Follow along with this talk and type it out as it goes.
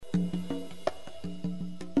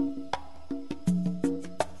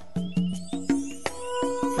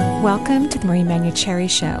Welcome to the Marie Manucherry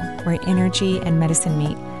Show, where energy and medicine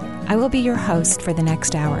meet. I will be your host for the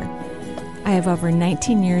next hour. I have over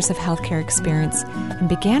 19 years of healthcare experience and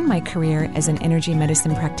began my career as an energy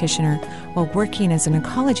medicine practitioner while working as an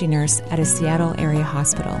oncology nurse at a Seattle area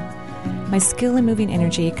hospital. My skill in moving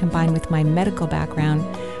energy combined with my medical background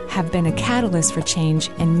have been a catalyst for change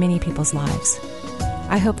in many people's lives.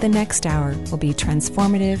 I hope the next hour will be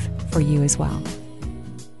transformative for you as well.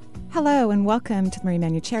 Hello and welcome to the Marie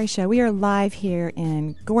Manucherry Show. We are live here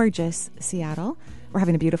in gorgeous Seattle. We're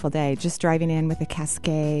having a beautiful day, just driving in with the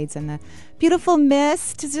cascades and the beautiful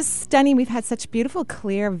mist. It's just stunning. We've had such beautiful,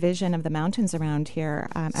 clear vision of the mountains around here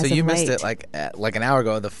So you missed it like an hour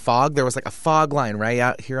ago. The fog, there was like a fog line right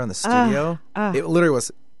out here on the studio. It literally was,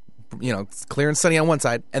 clear and sunny on one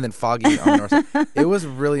side and then foggy on the north side. It was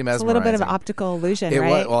really mesmerizing. It's a little bit of an optical illusion,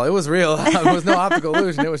 right? It was real. It was no optical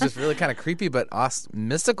illusion. It was just really kind of creepy, but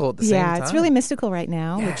mystical at the same time. Yeah, it's really mystical right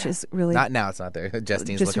now, which is really... Not now, it's not there.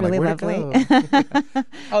 Justine's just looking really like, where'd lovely. it go?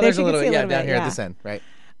 Oh, there's a little bit, down here yeah. at this end, right?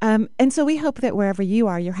 And so we hope that wherever you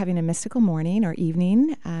are, you're having a mystical morning or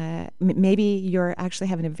evening. Maybe you're actually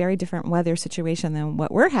having a very different weather situation than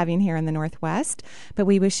what we're having here in the Northwest. But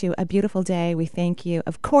we wish you a beautiful day. We thank you,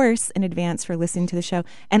 of course, in advance for listening to the show.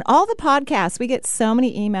 And all the podcasts, we get so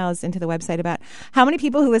many emails into the website about how many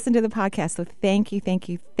people who listen to the podcast. So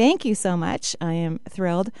thank you so much. I am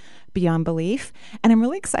thrilled beyond belief. And I'm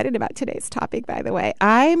really excited about today's topic, by the way.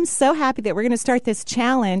 I'm so happy that we're going to start this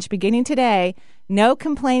challenge beginning today. No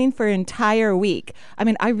complaining for an entire week. I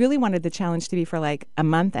mean, I really wanted the challenge to be for like a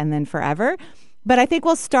month and then forever. But I think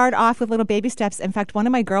we'll start off with little baby steps. In fact, one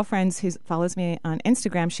of my girlfriends who follows me on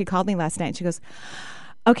Instagram, she called me last night and she goes,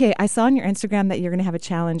 okay, I saw on your Instagram that you're going to have a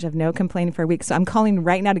challenge of no complaining for a week. So I'm calling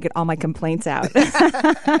right now to get all my complaints out.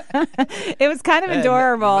 It was kind of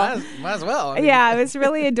adorable. Might as well. Yeah, it was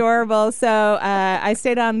really adorable. So I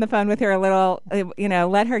stayed on the phone with her a little,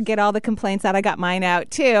 let her get all the complaints out. I got mine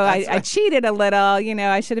out too. I cheated a little.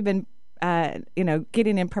 I should have been,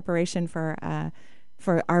 getting in preparation for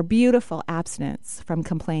our beautiful abstinence from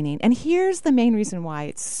complaining. And here's the main reason why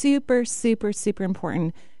it's super, super, super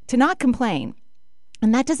important to not complain.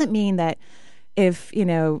 And that doesn't mean that if,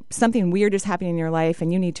 something weird is happening in your life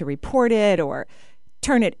and you need to report it or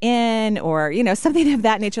turn it in or, something of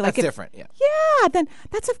that nature. That's different, yeah. Yeah, then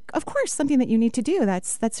that's, of course, something that you need to do.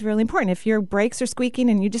 That's really important. If your brakes are squeaking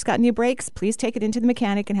and you just got new brakes, please take it into the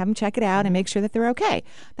mechanic and have them check it out and make sure that they're okay.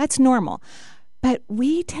 That's normal. But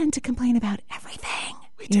we tend to complain about everything.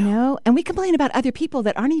 And we complain about other people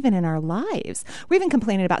that aren't even in our lives. We're even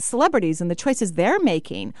complaining about celebrities and the choices they're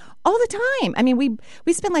making all the time. I mean,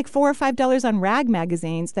 we spend like $4 or $5 on rag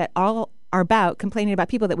magazines that all are about complaining about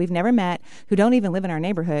people that we've never met, who don't even live in our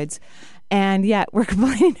neighborhoods, and yet we're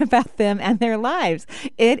complaining about them and their lives.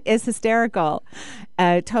 It is hysterical,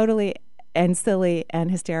 totally and silly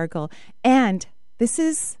and hysterical. And this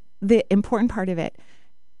is the important part of it.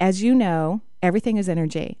 As you know, everything is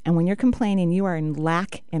energy. And when you're complaining, you are in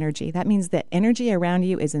lack energy. That means that energy around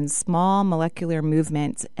you is in small molecular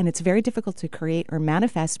movements, and it's very difficult to create or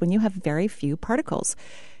manifest when you have very few particles.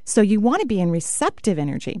 So you want to be in receptive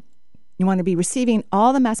energy. You want to be receiving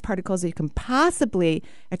all the mass particles that you can possibly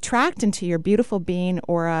attract into your beautiful being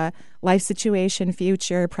or a life situation,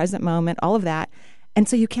 future, present moment, all of that. And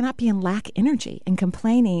so you cannot be in lack energy. And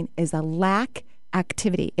complaining is a lack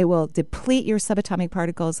activity. It will deplete your subatomic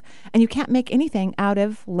particles, and you can't make anything out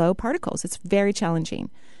of low particles. It's very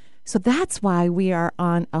challenging. So that's why we are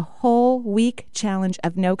on a whole week challenge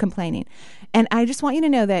of no complaining. And I just want you to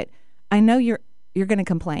know that I know you're going to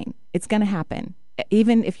complain. It's going to happen.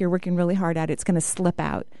 Even if you're working really hard at it, it's going to slip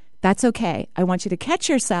out. That's okay. I want you to catch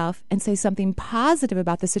yourself and say something positive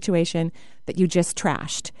about the situation that you just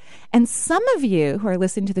trashed. And some of you who are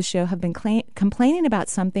listening to the show have been complaining about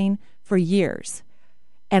something for years.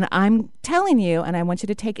 And I'm telling you, and I want you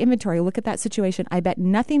to take inventory, look at that situation. I bet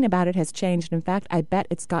nothing about it has changed. In fact, I bet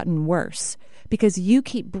it's gotten worse because you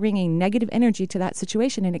keep bringing negative energy to that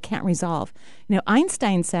situation and it can't resolve.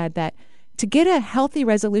 Einstein said that to get a healthy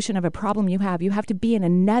resolution of a problem you have to be in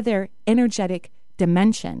another energetic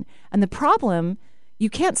dimension. And the problem, you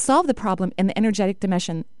can't solve the problem in the energetic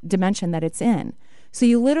dimension that it's in. So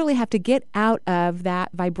you literally have to get out of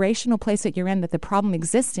that vibrational place that you're in, that the problem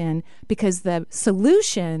exists in, because the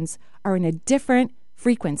solutions are in a different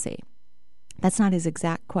frequency. That's not his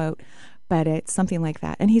exact quote, but it's something like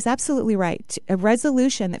that. And he's absolutely right. A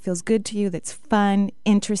resolution that feels good to you, that's fun,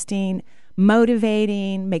 interesting,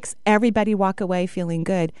 motivating, makes everybody walk away feeling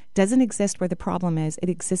good, doesn't exist where the problem is. It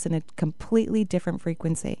exists in a completely different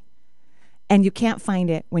frequency. And you can't find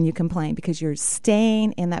it when you complain because you're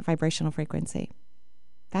staying in that vibrational frequency.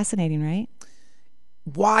 Fascinating, right?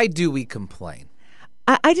 Why do we complain?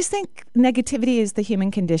 I just think negativity is the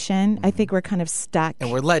human condition. I think we're kind of stuck.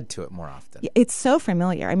 And we're led to it more often. It's so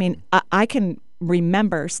familiar. I mean, I can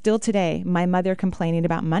remember still today my mother complaining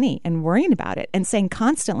about money and worrying about it and saying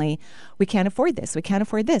constantly, we can't afford this, we can't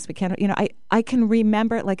afford this, we can't, I can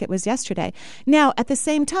remember it like it was yesterday. Now, at the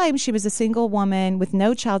same time, she was a single woman with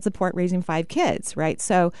no child support raising 5 kids, right?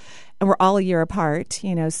 So, and we're all a year apart,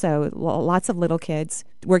 so lots of little kids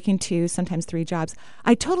working 2, sometimes 3 jobs.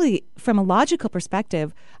 I totally, from a logical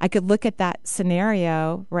perspective, I could look at that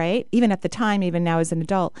scenario, right? Even at the time, even now as an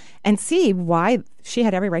adult, and see why she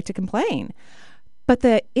had every right to complain. But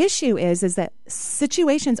the issue is that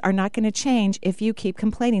situations are not going to change if you keep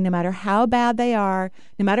complaining, no matter how bad they are,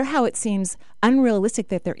 no matter how it seems unrealistic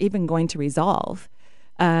that they're even going to resolve.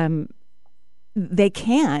 They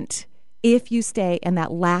can't if you stay in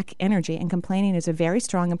that lack energy. And complaining is a very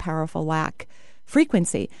strong and powerful lack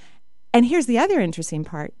frequency. And here's the other interesting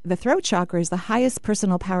part. The throat chakra is the highest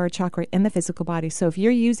personal power chakra in the physical body. So if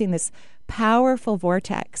you're using this powerful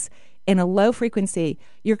vortex in a low frequency,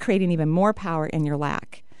 you're creating even more power in your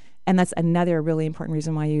lack. And that's another really important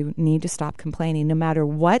reason why you need to stop complaining. No matter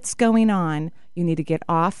what's going on, you need to get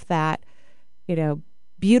off that,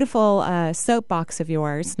 beautiful soapbox of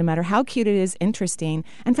yours, no matter how cute it is, interesting.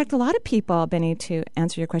 In fact, a lot of people, Benny, to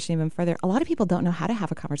answer your question even further, a lot of people don't know how to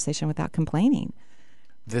have a conversation without complaining.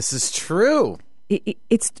 This is true. It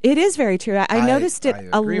is very true. I noticed it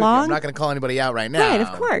a lot. I'm not going to call anybody out right now. Right,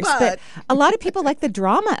 of course. But a lot of people like the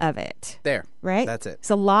drama of it. There. Right? That's it.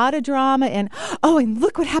 It's a lot of drama and, and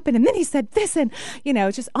look what happened. And then he said this and,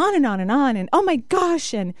 it's just on and on and on. And, oh, my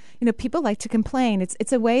gosh. And, people like to complain.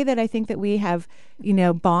 It's a way that I think that we have,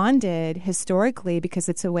 bonded historically because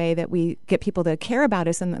it's a way that we get people to care about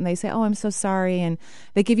us. And they say, oh, I'm so sorry. And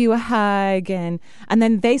they give you a hug. And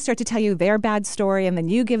then they start to tell you their bad story. And then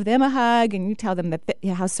you give them a hug and you tell them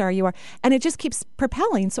how sorry you are. And it just keeps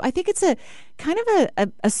propelling. So I think it's a kind of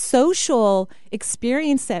a social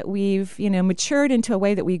experience that we've, matured into a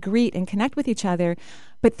way that we greet and connect with each other.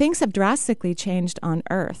 But things have drastically changed on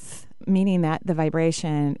Earth, meaning that the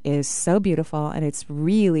vibration is so beautiful and it's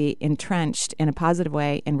really entrenched in a positive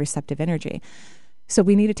way in receptive energy. So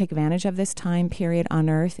we need to take advantage of this time period on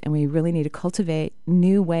Earth, and we really need to cultivate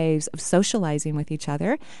new ways of socializing with each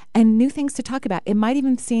other and new things to talk about. It might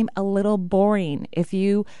even seem a little boring if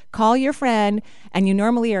you call your friend and you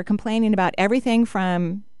normally are complaining about everything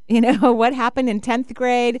from what happened in 10th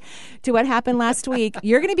grade to what happened last week.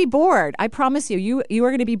 You're going to be bored. I promise you. You are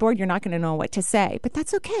going to be bored. You're not going to know what to say. But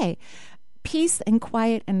that's okay. Peace and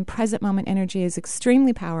quiet and present moment energy is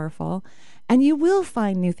extremely powerful. And you will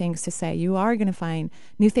find new things to say. You are going to find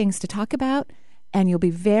new things to talk about. And you'll be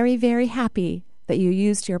very, very happy that you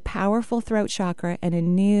used your powerful throat chakra in a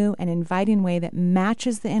new and inviting way that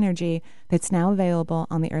matches the energy that's now available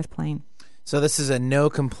on the earth plane. So this is a no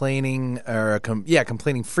complaining or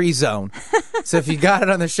complaining free zone. So if you got it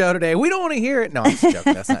on the show today, we don't want to hear it. No, I'm just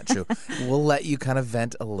joking. That's not true. We'll let you kind of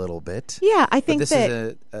vent a little bit. Yeah, I think this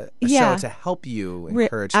is a show to help you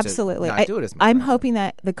encourage absolutely. to not do it as much. I'm hoping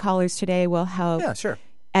that the callers today will help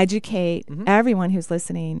educate everyone who's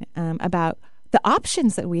listening about the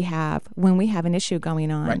options that we have when we have an issue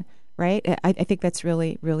going on. Right? I think that's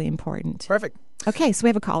really, really important. Perfect. Okay, so we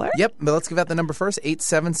have a caller? Yep, but let's give out the number first.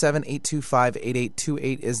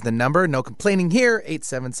 877-825-8828 is the number. No complaining here.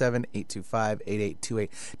 877-825-8828.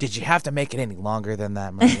 Did you have to make it any longer than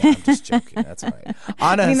that, Maria? I'm just joking. That's all right.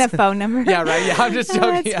 You mean the phone number? Yeah, right. Yeah, I'm just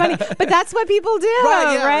joking. That's funny. But that's what people do,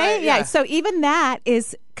 right? Yeah. So even that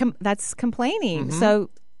is, that's complaining. Mm-hmm. So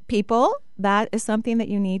people, that is something that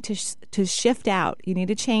you need to shift out. You need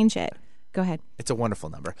to change it. Go ahead. It's a wonderful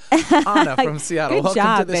number. Anna from Seattle. Good Welcome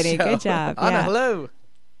job, to the Benny. show. Good job. Anna, hello.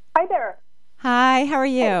 Hi there. Hi, how are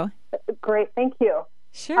you? Great, thank you.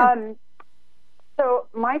 Sure. So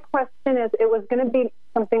my question is, it was going to be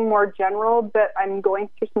something more general, but I'm going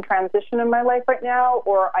through some transition in my life right now,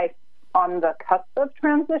 or I'm on the cusp of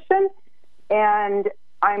transition, and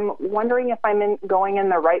I'm wondering if I'm going in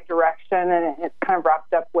the right direction, and it's kind of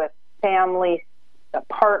wrapped up with family, a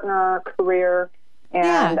partner, career,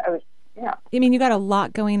 and I was. Yeah. I mean, you got a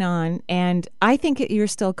lot going on, and I think you're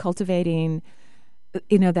still cultivating,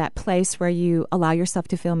 that place where you allow yourself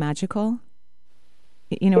to feel magical.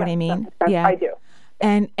 You know what I mean? Yeah, I do.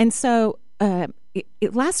 And so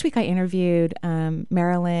last week I interviewed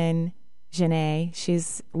Marilyn Genet.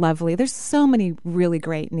 She's lovely. There's so many really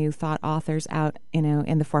great new thought authors out,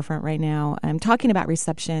 in the forefront right now. Talking about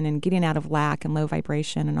reception and getting out of lack and low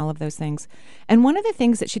vibration and all of those things. And one of the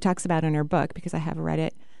things that she talks about in her book, because I have read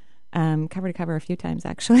it cover to cover a few times,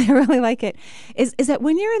 actually. I really like it, is that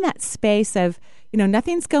when you're in that space of,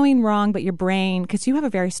 nothing's going wrong, but your brain, because you have a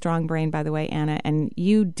very strong brain, by the way, Anna, and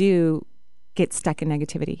you do get stuck in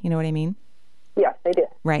negativity. You know what I mean? Yes, I do.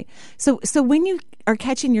 Right. So when you are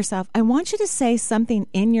catching yourself, I want you to say something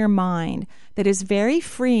in your mind that is very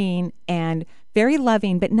freeing and very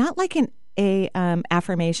loving, but not like a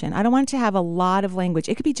affirmation. I don't want it to have a lot of language.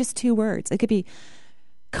 It could be just 2 words. It could be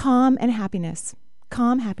calm and happiness.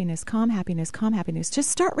 Calm, happiness, calm, happiness, calm, happiness. Just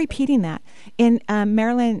start repeating that. In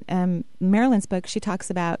Marilyn's book, she talks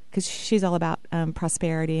about, because she's all about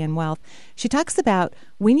prosperity and wealth, she talks about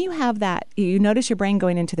when you have that, you notice your brain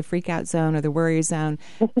going into the freak out zone or the worry zone,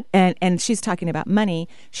 and she's talking about money.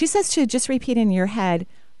 She says to just repeat in your head,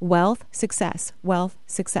 wealth, success, wealth,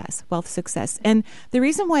 success, wealth, success. And the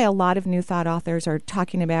reason why a lot of New Thought authors are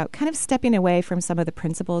talking about kind of stepping away from some of the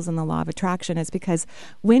principles in the law of attraction is because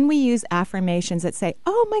when we use affirmations that say,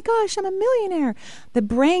 oh my gosh, I'm a millionaire, the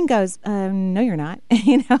brain goes, no, you're not.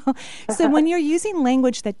 So when you're using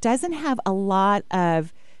language that doesn't have a lot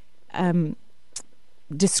of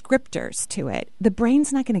descriptors to it, the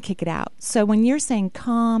brain's not going to kick it out. So when you're saying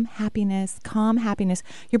calm happiness,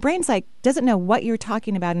 your brain's doesn't know what you're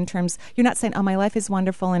talking about in terms, you're not saying, oh, my life is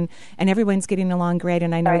wonderful and everyone's getting along great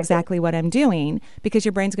and I know exactly what I'm doing, because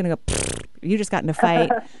your brain's going to go, you just got in a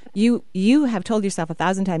fight. You have told yourself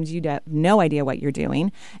 1,000 times you have no idea what you're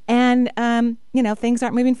doing. And, things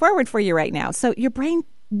aren't moving forward for you right now. So your brain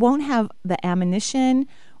won't have the ammunition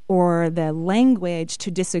or the language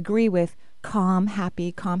to disagree with calm,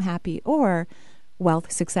 happy, or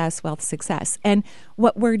wealth, success. And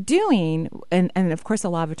what we're doing, and of course the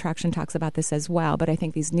law of attraction talks about this as well, but I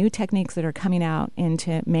think these new techniques that are coming out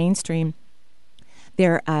into mainstream,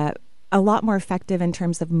 they're a lot more effective in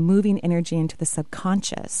terms of moving energy into the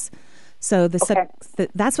subconscious. So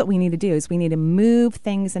that's what we need to do, is we need to move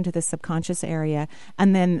things into the subconscious area,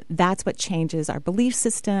 and then that's what changes our belief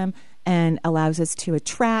system and allows us to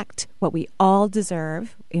attract what we all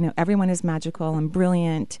deserve. Everyone is magical and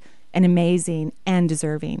brilliant and amazing and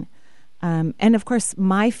deserving. And of course,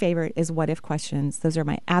 my favorite is what if questions. Those are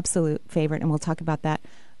my absolute favorite, and we'll talk about that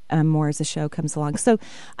more as the show comes along. So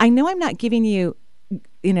I know I'm not giving you,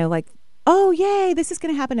 oh, yay, this is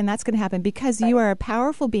going to happen and that's going to happen, because you are a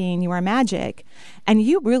powerful being, you are magic, and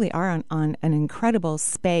you really are on an incredible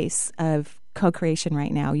space of co-creation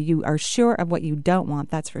right now. You are sure of what you don't want,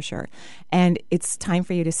 that's for sure. And it's time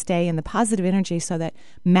for you to stay in the positive energy so that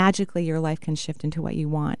magically your life can shift into what you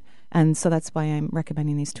want. And so that's why I'm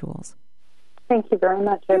recommending these tools. Thank you very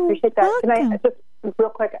much. I appreciate that. Welcome. Can I just, real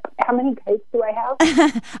quick, how many kites do I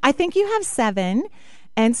have? I think you have 7.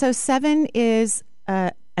 And so 7 is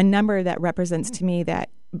a number that represents to me that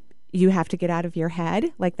you have to get out of your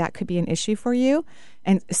head. Like that could be an issue for you.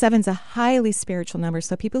 And 7's a highly spiritual number.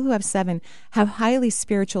 So people who have 7 have highly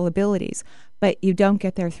spiritual abilities, but you don't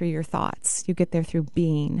get there through your thoughts. You get there through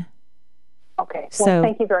being. Okay. Well,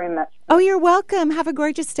 thank you very much. Oh, you're welcome. Have a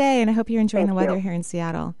gorgeous day. And I hope you're enjoying the weather here in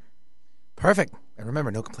Seattle. Perfect. And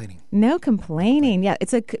remember, no complaining. No complaining. Yeah,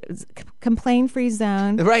 it's a complain-free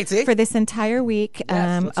zone for this entire week.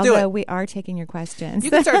 Yes, although we are taking your questions.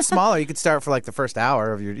 You can start smaller. You could start for the first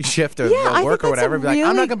hour of your shift or work or whatever. Be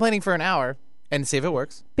I'm not complaining for an hour, and see if it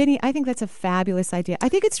works. Benny, I think that's a fabulous idea. I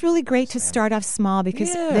think it's really great to start off small,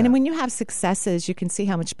 because then when you have successes, you can see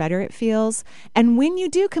how much better it feels. And when you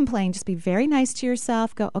do complain, just be very nice to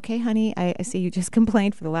yourself. Go, okay, honey, I see you just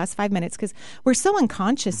complained for the last 5 minutes, because we're so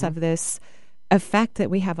unconscious of this effect that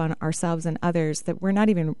we have on ourselves and others that we're not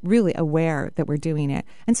even really aware that we're doing it.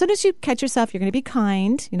 And so as you catch yourself, you're going to be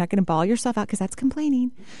kind. You're not going to bawl yourself out, because that's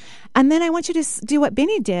complaining. And then I want you to do what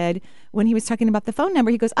Benny did when he was talking about the phone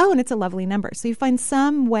number. He goes, oh, and it's a lovely number. So you find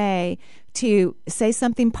some way to say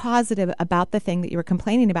something positive about the thing that you were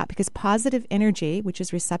complaining about, because positive energy, which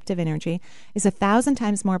is receptive energy, is 1,000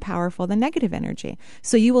 times more powerful than negative energy.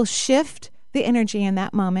 So you will shift the energy in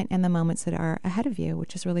that moment and the moments that are ahead of you,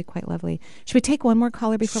 which is really quite lovely. Should we take one more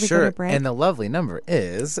caller before we go to break? And the lovely number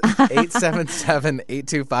is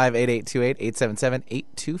 877-825-8828,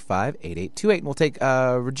 877-825-8828. And we'll take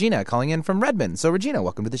Regina calling in from Redmond. So, Regina,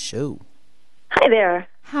 welcome to the show. Hi there.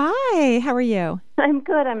 Hi, how are you? I'm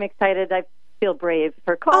good. I'm excited. I feel brave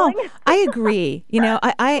for calling. Oh, I agree.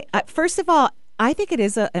 I first of all, I think it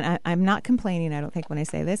is and I'm not complaining, I don't think, when I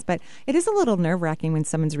say this, but it is a little nerve-wracking when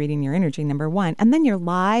someone's reading your energy, number one. And then you're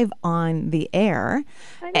live on the air.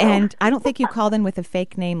 And I don't think you called in with a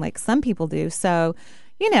fake name like some people do. So,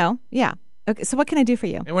 yeah. Okay, so what can I do for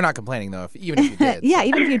you? And we're not complaining, though, even if you did. Yeah,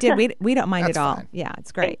 even if you did, we don't mind at all. Fine. Yeah,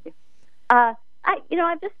 it's great. I've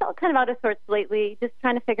just felt kind of out of sorts lately, just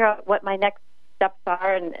trying to figure out what my next steps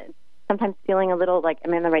are and sometimes feeling a little like,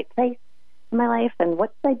 am I in the right place in my life? And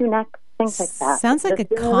what should I do next? Things like that. Sounds like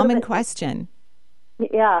just a common question.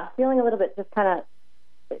 Yeah, feeling a little bit just kind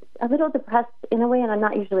of a little depressed in a way, and I'm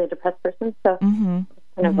not usually a depressed person, so kind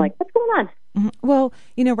of like, what's going on? Well,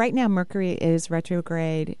 right now Mercury is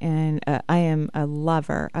retrograde, and I am a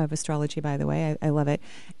lover of astrology, by the way. I love it.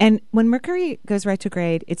 And when Mercury goes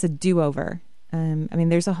retrograde, it's a do-over.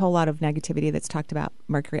 There's a whole lot of negativity that's talked about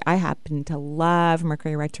Mercury. I happen to love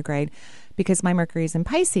Mercury retrograde because my Mercury is in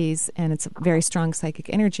Pisces, and it's a very strong psychic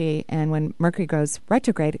energy. And when Mercury goes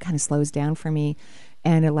retrograde, it kind of slows down for me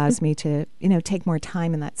and allows me to, take more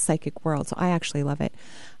time in that psychic world. So I actually love it.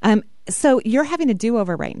 So you're having a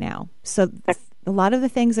do-over right now. So a lot of the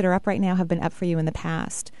things that are up right now have been up for you in the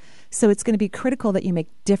past. So it's going to be critical that you make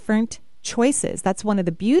different choices. That's one of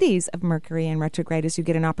the beauties of Mercury in retrograde, is you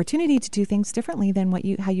get an opportunity to do things differently than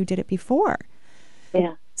how you did it before.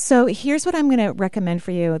 Yeah. So here's what I'm going to recommend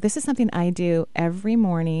for you. This is something I do every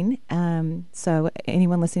morning. So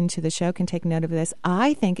anyone listening to the show can take note of this.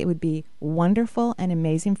 I think it would be wonderful and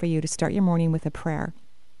amazing for you to start your morning with a prayer.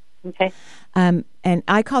 Okay. And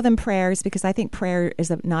I call them prayers because I think prayer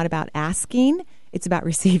is not about asking. It's about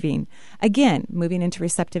receiving. Again, moving into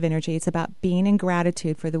receptive energy, it's about being in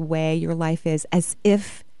gratitude for the way your life is, as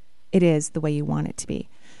if it is the way you want it to be.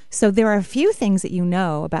 So there are a few things that you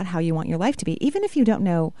know about how you want your life to be, even if you don't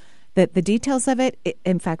know the details of it.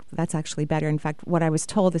 In fact, that's actually better. In fact, what I was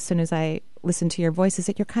told as soon as I listened to your voice is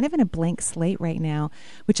that you're kind of in a blank slate right now,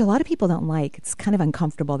 which a lot of people don't like. It's kind of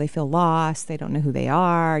uncomfortable. They feel lost. They don't know who they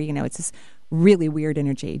are. It's this really weird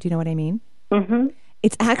energy. Do you know what I mean? Mm-hmm.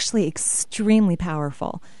 It's actually extremely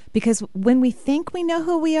powerful, because when we think we know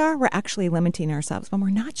who we are, we're actually limiting ourselves. When we're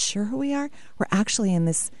not sure who we are, we're actually in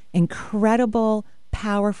this incredible,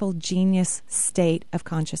 powerful, genius state of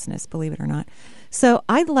consciousness, believe it or not. So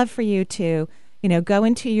I'd love for you to, go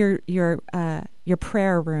into your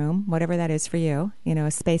prayer room, whatever that is for you, a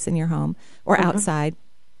space in your home or outside.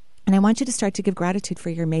 And I want you to start to give gratitude for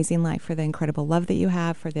your amazing life, for the incredible love that you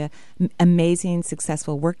have, for the amazing,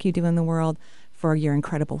 successful work you do in the world, for your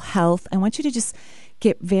incredible health. I want you to just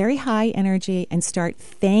get very high energy and start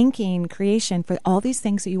thanking creation for all these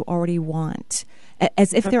things that you already want,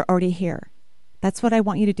 as if they're already here. That's what I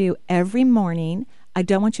want you to do every morning. I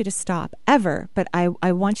don't want you to stop ever, but I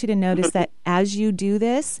want you to notice that as you do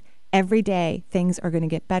this, every day things are going to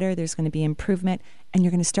get better. There's going to be improvement, and you're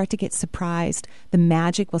going to start to get surprised. The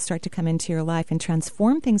magic will start to come into your life and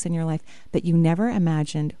transform things in your life that you never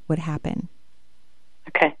imagined would happen.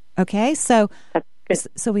 Okay, so that's good.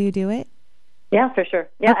 So will you do it? Yeah, for sure.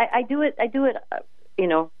 Yeah, okay. I do it,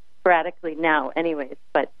 sporadically now anyways,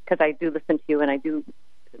 but because I do listen to you,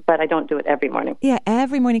 but I don't do it every morning. Yeah,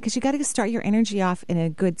 every morning, because you got to start your energy off in a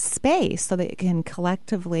good space so that it can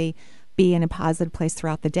collectively be in a positive place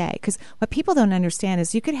throughout the day. Because what people don't understand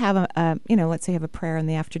is you could have let's say you have a prayer in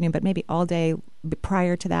the afternoon, but maybe all day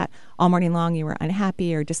prior to that, all morning long, you were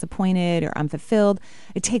unhappy or disappointed or unfulfilled.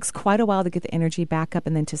 It takes quite a while to get the energy back up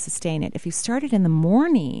and then to sustain it. If you start it in the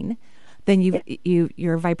morning, then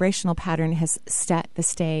your vibrational pattern has set the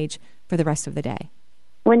stage for the rest of the day.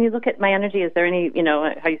 When you look at my energy, is there any,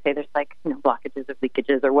 how you say there's blockages or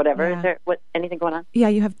leakages or whatever? Yeah. Is there anything going on? Yeah,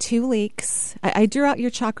 you have 2 leaks. I drew out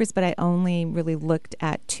your chakras, but I only really looked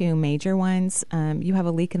at 2 major ones. You have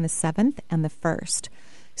a leak in the 7th and the 1st.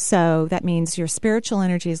 So that means your spiritual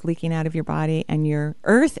energy is leaking out of your body and your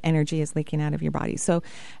earth energy is leaking out of your body. So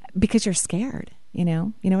because you're scared, you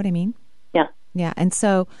know what I mean? Yeah. Yeah. And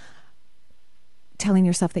so telling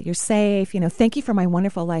yourself that you're safe, thank you for my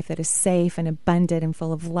wonderful life that is safe and abundant and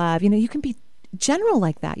full of love. You can be general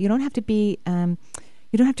like that. You don't have to be, you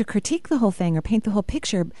don't have to critique the whole thing or paint the whole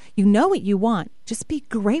picture. You know what you want. Just be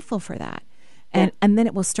grateful for that. And then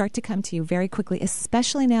it will start to come to you very quickly,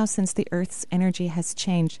 especially now since the Earth's energy has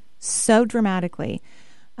changed so dramatically.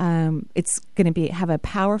 It's going to have a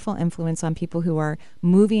powerful influence on people who are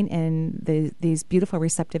moving in these beautiful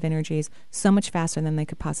receptive energies so much faster than they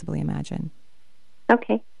could possibly imagine.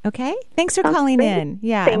 Okay. Thanks for calling in.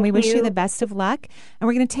 Yeah, and we wish you the best of luck. And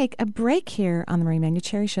we're going to take a break here on the Marie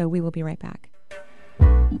Manucherry Show. We will be right back.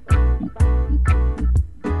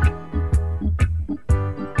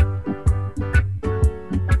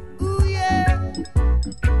 Ooh, yeah.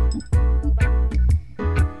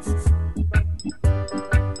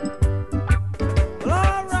 Well,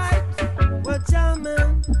 all right. Well,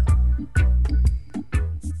 gentlemen.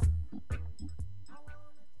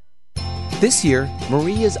 This year,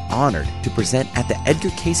 Marie is honored to present at the Edgar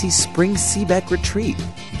Cayce Spring Seebeck Retreat.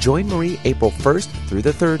 Join Marie April 1st through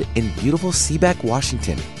the 3rd in beautiful Seebeck,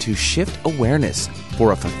 Washington to shift awareness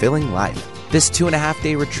for a fulfilling life. This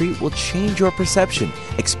 2.5-day retreat will change your perception,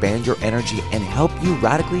 expand your energy, and help you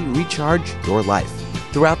radically recharge your life.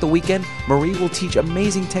 Throughout the weekend, Marie will teach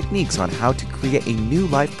amazing techniques on how to create a new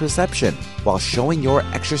life perception while showing your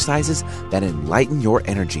exercises that enlighten your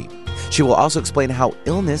energy. She will also explain how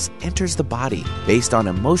illness enters the body based on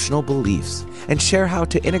emotional beliefs and share how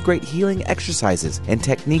to integrate healing exercises and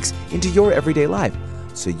techniques into your everyday life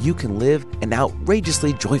so you can live an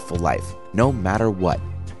outrageously joyful life no matter what.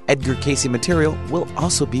 Edgar Casey material will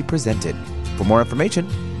also be presented. For more information,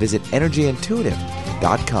 visit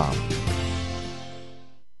energyintuitive.com.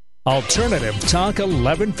 Alternative Talk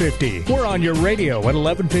 1150. We're on your radio at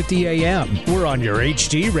 1150 a.m. We're on your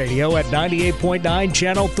HD radio at 98.9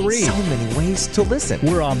 Channel 3. So many ways to listen.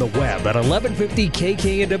 We're on the web at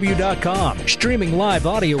 1150kknw.com, streaming live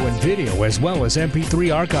audio and video as well as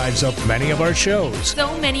MP3 archives of many of our shows.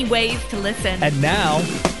 So many ways to listen. And now,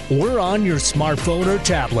 we're on your smartphone or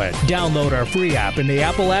tablet. Download our free app in the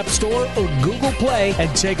Apple App Store or Google Play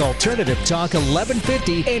and take Alternative Talk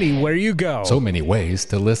 1150 anywhere you go. So many ways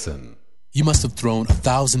to listen. You must have thrown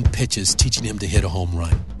 1,000 pitches teaching him to hit a home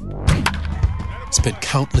run. Spent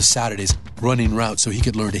countless Saturdays running routes so he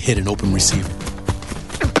could learn to hit an open receiver.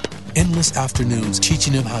 Endless afternoons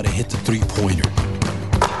teaching him how to hit the three-pointer.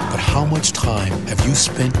 But how much time have you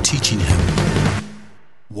spent teaching him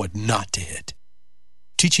what not to hit?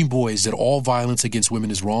 Teaching boys that all violence against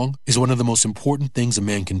women is wrong is one of the most important things a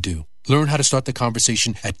man can do. Learn how to start the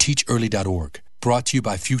conversation at teachearly.org. Brought to you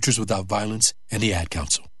by Futures Without Violence and the Ad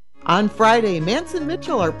Council. On Friday, Mance and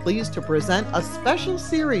Mitchell are pleased to present a special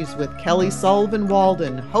series with Kelly Sullivan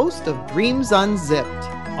Walden, host of Dreams Unzipped.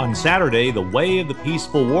 On Saturday, The Way of the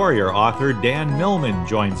Peaceful Warrior author Dan Millman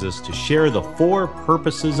joins us to share the 4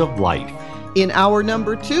 purposes of life. In hour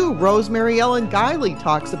number 2, Rosemary Ellen Guiley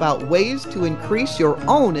talks about ways to increase your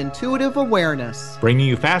own intuitive awareness. Bringing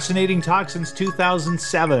you fascinating talk since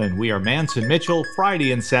 2007, we are Mance and Mitchell,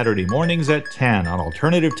 Friday and Saturday mornings at 10 on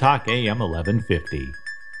Alternative Talk AM 1150.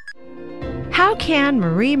 How can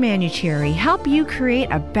Marie Manuchehri help you create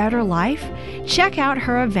a better life? Check out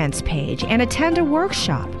her events page and attend a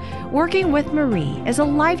workshop. Working with Marie is a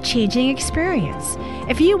life-changing experience.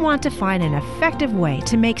 If you want to find an effective way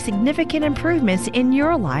to make significant improvements in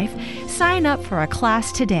your life, sign up for a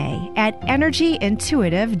class today at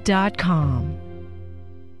energyintuitive.com.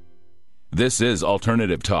 This is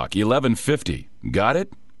Alternative Talk 1150. Got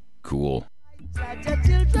it? Cool.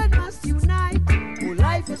 Children must unite. Oh,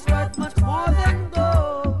 life is worth much more than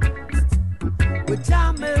gold. We're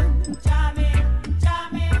jamming, jamming,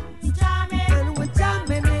 jamming, jamming, and we're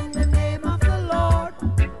jamming in the name of the Lord.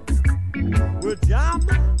 We're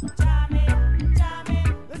jamming, jamming,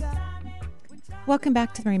 jamming. Welcome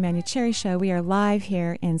back to the Marie Manuchehri Show. We are live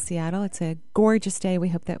here in Seattle. It's a gorgeous day. We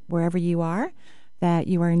hope that wherever you are, that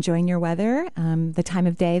you are enjoying your weather, the time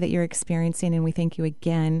of day that you're experiencing, and we thank you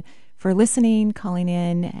again for listening, calling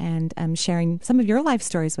in, and sharing some of your life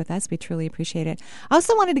stories with us. We truly appreciate it. I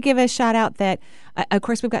also wanted to give a shout out that, of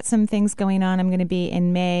course, we've got some things going on. I'm going to be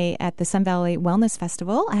in May at the Sun Valley Wellness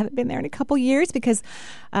Festival. I haven't been there in a couple years because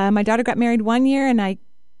my daughter got married one year, and I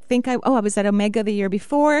was at Omega the year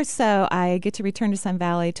before, so I get to return to Sun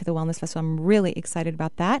Valley to the Wellness Festival. I'm really excited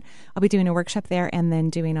about that. I'll be doing a workshop there and then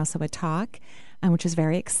doing also a talk, which is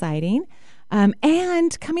very exciting.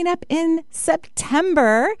 And coming up in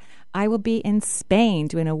September, I will be in Spain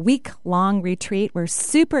doing a week-long retreat. We're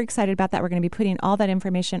super excited about that. We're going to be putting all that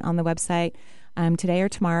information on the website today or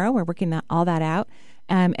tomorrow. We're working all that out.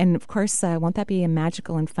 And, of course, won't that be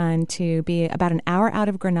magical and fun to be about an hour out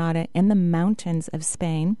of Granada in the mountains of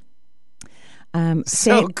Spain.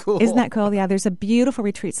 So cool. Isn't that cool? Yeah, there's a beautiful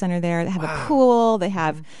retreat center there. They have a pool. They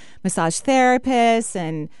have massage therapists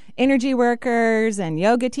and energy workers and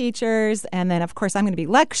yoga teachers. And then, of course, I'm going to be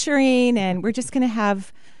lecturing. And we're just going to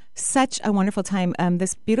have such a wonderful time.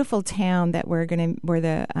 This beautiful town that where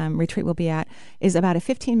the retreat will be at is about a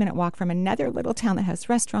 15-minute walk from another little town that has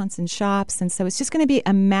restaurants and shops. And so it's just going to be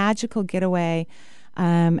a magical getaway.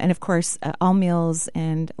 And, of course, all meals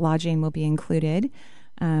and lodging will be included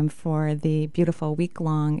for the beautiful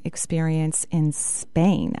week-long experience in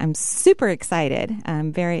Spain. I'm super excited.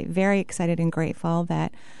 I'm very, very excited and grateful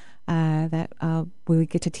that we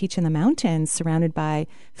get to teach in the mountains surrounded by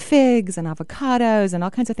figs and avocados and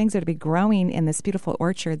all kinds of things that will be growing in this beautiful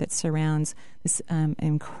orchard that surrounds this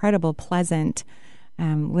incredible, pleasant,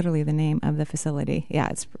 literally the name of the facility. Yeah,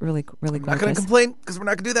 it's really, really gorgeous. I'm not going to complain because we're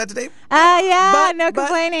not going to do that today. No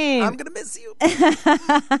complaining. I'm going to miss you. But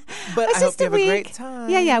I hope you have a great time.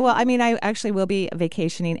 Yeah. Well, I mean, I actually will be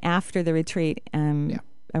vacationing after the retreat.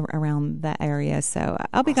 around that area. So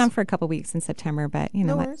I'll be gone for a couple weeks in September, but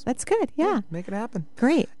that's good. Yeah. Make it happen.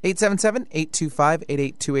 Great.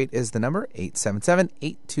 877-825-8828 is the number.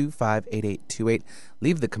 877-825-8828.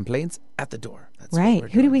 Leave the complaints at the door. That's right.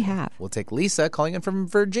 Who do we have? We'll take Lisa calling in from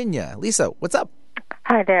Virginia. Lisa, what's up?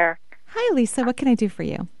 Hi there. Hi, Lisa. What can I do for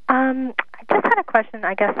you? I just had a question,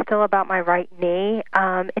 I guess, still about my right knee.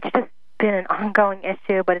 It's just been an ongoing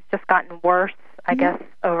issue, but it's just gotten worse, I guess,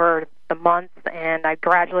 over the months, and I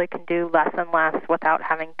gradually can do less and less without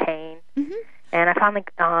having pain. Mm-hmm. And I finally,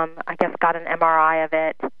 I guess, got an MRI of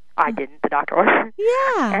it. I didn't, the doctor ordered.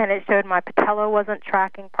 Yeah. And it showed my patella wasn't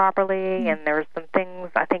tracking properly, and there was some things,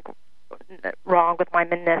 I think, wrong with my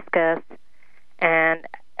meniscus. And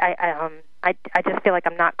I just feel like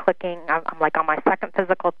I'm not clicking. I'm like on my second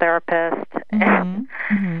physical therapist. And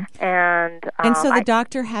so the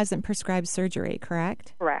doctor hasn't prescribed surgery,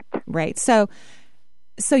 correct? Correct. Right. So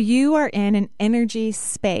you are in an energy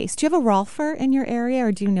space. Do you have a Rolfer in your area,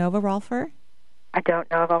 or do you know of a Rolfer? I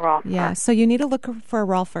don't know of a Rolfer. Yeah, so you need to look for a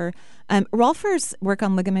Rolfer. Rolfers work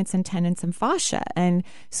on ligaments and tendons and fascia, and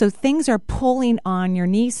so things are pulling on your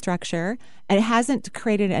knee structure, and it hasn't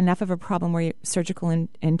created enough of a problem where surgical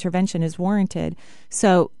intervention is warranted.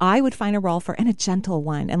 So I would find a Rolfer, and a gentle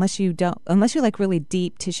one, unless you like really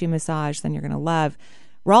deep tissue massage, then you're going to love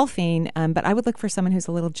Rolfing. But I would look for someone who's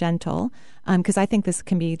a little gentle, because I think this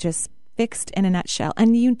can be just fixed in a nutshell.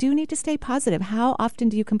 And you do need to stay positive. How often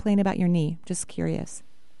do you complain about your knee? Just curious.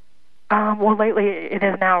 Well, lately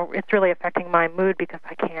it's really affecting my mood because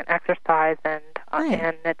I can't exercise, and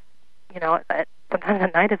it's sometimes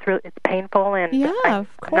at night it's painful, and I'm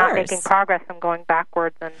not making progress. I'm going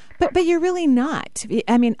backwards, but you're really not.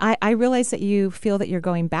 I mean, I realize that you feel that you're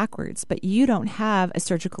going backwards, but you don't have a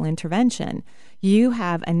surgical intervention. You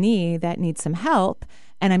have a knee that needs some help.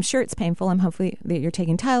 And I'm sure it's painful. I'm hopefully that you're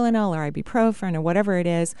taking Tylenol or ibuprofen or whatever it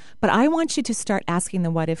is. But I want you to start asking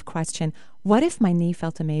the what if question. What if my knee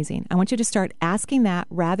felt amazing? I want you to start asking that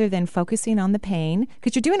rather than focusing on the pain,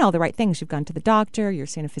 because you're doing all the right things. You've gone to the doctor. You're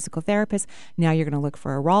seeing a physical therapist. Now you're going to look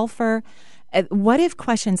for a Rolfer. What if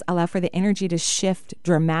questions allow for the energy to shift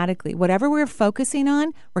dramatically? Whatever we're focusing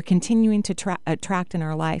on, we're continuing to attract in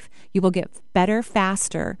our life. You will get better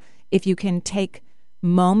faster if you can take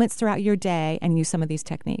moments throughout your day and use some of these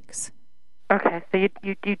techniques. Okay, so you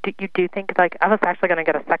do think, like, I was actually going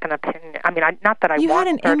to get a second opinion. I mean, not that you want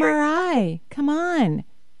had an surgery. MRI. Come on,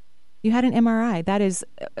 you had an MRI. That is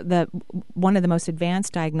one of the most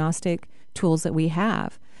advanced diagnostic tools that we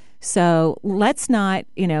have. So let's not,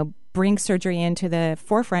 bring surgery into the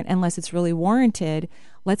forefront unless it's really warranted.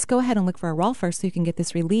 Let's go ahead and look for a Rolfer so you can get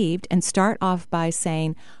this relieved, and start off by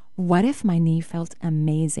saying, "What if my knee felt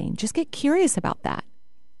amazing?" Just get curious about that.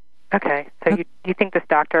 Okay, so you think this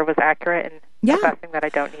doctor was accurate in assessing that I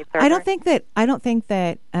don't need surgery? I don't think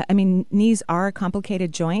that. I mean, knees are a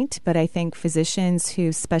complicated joint, but I think physicians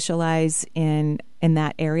who specialize in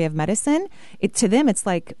that area of medicine, to them, it's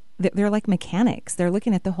like they're like mechanics. They're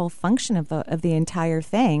looking at the whole function of the entire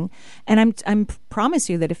thing. And I'm promise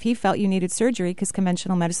you that if he felt you needed surgery, because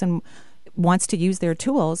conventional medicine wants to use their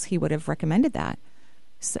tools, he would have recommended that.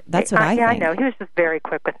 So that's what I think. Yeah, I know. He was just very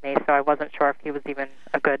quick with me, so I wasn't sure if he was even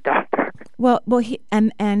a good doctor. Well, he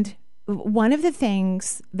and one of the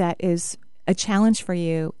things that is a challenge for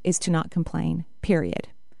you is to not complain, period.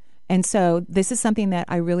 And so this is something that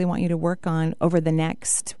I really want you to work on over the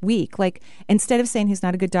next week. Like, instead of saying he's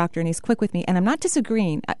not a good doctor and he's quick with me, and I'm not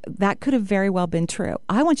disagreeing, that could have very well been true.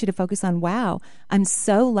 I want you to focus on, wow, I'm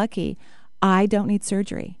so lucky. I don't need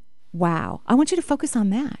surgery. Wow. I want you to focus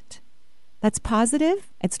on that. That's positive,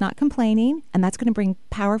 it's not complaining, and that's going to bring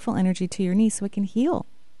powerful energy to your knee so it can heal.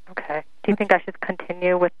 Okay. Do you think I should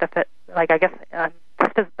continue with the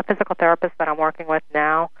physical therapist that I'm working with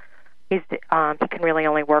now? He can really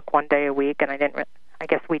only work one day a week, and I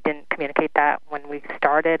guess we didn't communicate that when we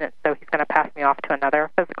started, and so he's going to pass me off to another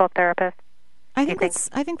physical therapist. I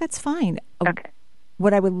think that's fine. Okay.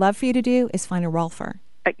 What I would love for you to do is find a Rolfer.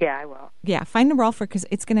 Yeah, I will. Yeah, find a Rolfer, because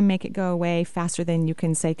it's going to make it go away faster than you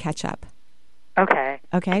can say catch up. Okay.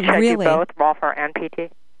 Okay, should really. I do both, Rolfer and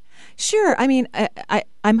PT? Sure. I mean,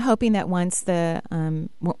 I'm hoping that once the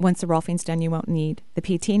Rolfing's done, you won't need the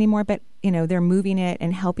PT anymore. But they're moving it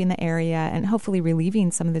and helping the area and hopefully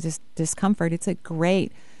relieving some of the discomfort. It's a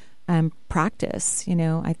great practice.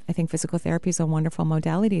 I think physical therapy is a wonderful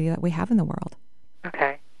modality that we have in the world.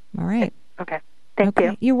 Okay. All right. Okay. Thank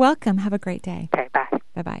you. You're welcome. Have a great day. Okay. Bye.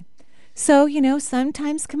 Bye-bye. So,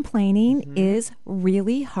 sometimes complaining is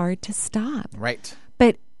really hard to stop. Right.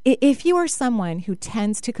 But if you are someone who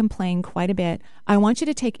tends to complain quite a bit, I want you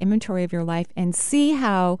to take inventory of your life and see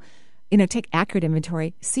how take accurate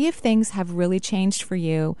inventory. See if things have really changed for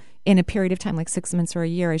you in a period of time, like 6 months or a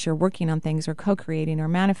year, as you're working on things or co-creating or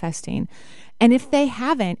manifesting. And if they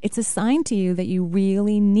haven't, it's a sign to you that you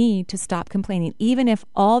really need to stop complaining, even if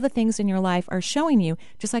all the things in your life are showing you,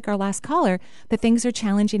 just like our last caller, that things are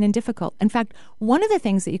challenging and difficult. In fact, one of the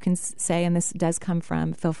things that you can say, and this does come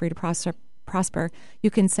from Feel Free to Prosper,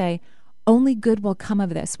 you can say, only good will come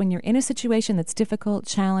of this. When you're in a situation that's difficult,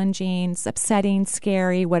 challenging, upsetting,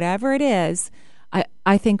 scary, whatever it is,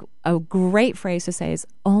 I think a great phrase to say is,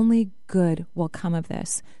 only good will come of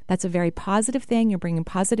this. That's a very positive thing. You're bringing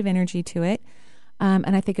positive energy to it.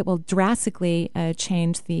 And I think it will drastically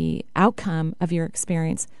change the outcome of your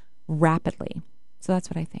experience rapidly. So that's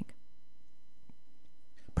what I think.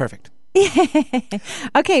 Perfect.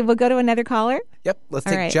 Okay, we'll go to another caller. Yep, let's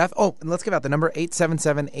take Jeff. Oh, and let's give out the number,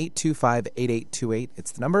 877-825-8828.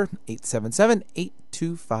 It's the number,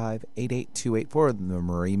 877-825-8828 for the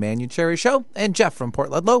Marie Manuchehri Show. And Jeff from Port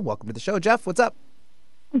Ludlow, welcome to the show. Jeff, what's up?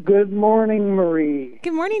 Good morning, Marie.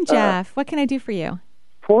 Good morning, Jeff. What can I do for you?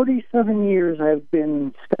 47 years I've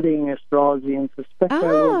been studying astrology and suspect I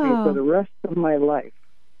will be for the rest of my life.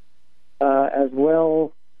 As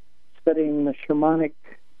well, studying the shamanic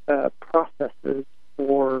processes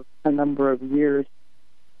for a number of years.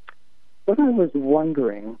 What I was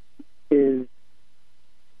wondering is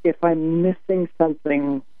if I'm missing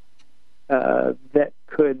something that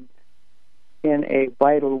could, in a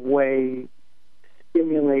vital way,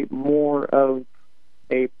 stimulate more of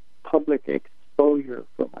a public exposure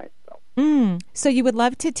for myself. So you would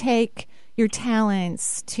love to take your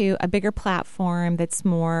talents to a bigger platform that's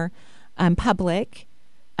more public.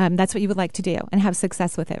 That's what you would like to do and have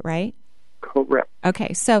success with it, right? Correct.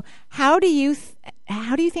 Okay, so how do you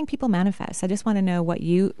think people manifest? I just want to know what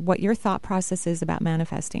your thought process is about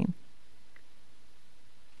manifesting.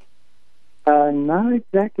 Not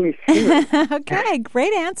exactly sure. Okay,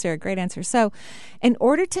 great answer. So in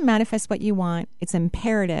order to manifest what you want, it's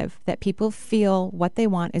imperative that people feel what they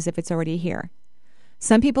want as if it's already here.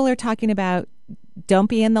 Some people are talking about don't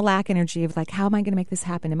be in the lack energy of like, how am I going to make this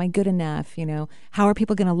happen? Am I good enough? How are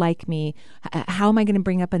people going to like me? How am I going to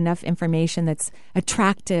bring up enough information that's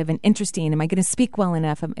attractive and interesting? Am I going to speak well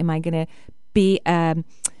enough? Am I going to be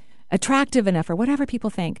attractive enough, or whatever people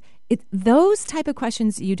think? Those type of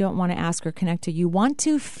questions you don't want to ask or connect to. You want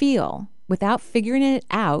to feel, without figuring it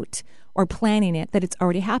out or planning it, that it's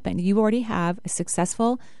already happened. You already have a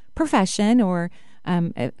successful profession, or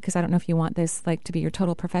because I don't know if you want this like to be your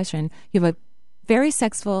total profession. You have a very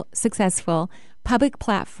successful public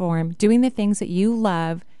platform doing the things that you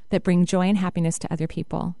love that bring joy and happiness to other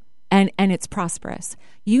people, and it's prosperous.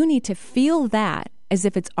 You need to feel that as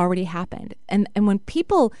if it's already happened. And when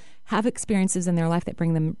people have experiences in their life that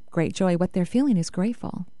bring them great joy, what they're feeling is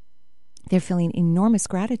grateful. They're feeling enormous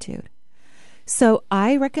gratitude. So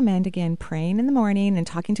I recommend, again, praying in the morning and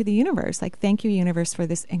talking to the universe. Like, thank you, universe, for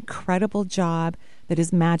this incredible job that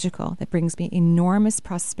is magical, that brings me enormous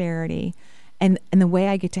prosperity. And the way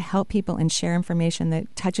I get to help people and share information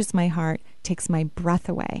that touches my heart, takes my breath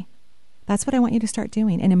away. That's what I want you to start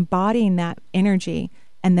doing and embodying that energy,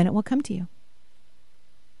 and then it will come to you.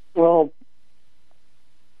 Well,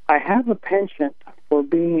 I have a penchant for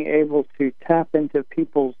being able to tap into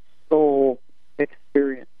people's soul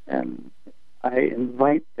experience, and I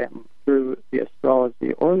invite them through the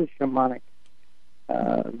astrology or the shamanic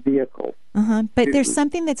vehicle. But there's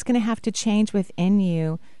something that's going to have to change within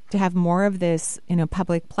you to have more of this,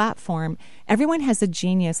 public platform. Everyone has a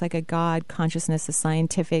genius, like a God consciousness, a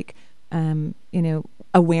scientific,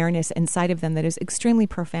 awareness inside of them that is extremely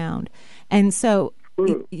profound. And so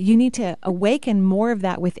you need to awaken more of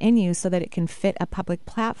that within you so that it can fit a public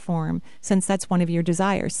platform, since that's one of your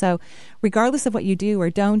desires. So regardless of what you do or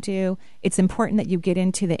don't do, it's important that you get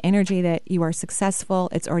into the energy that you are successful,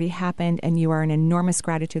 it's already happened, and you are in enormous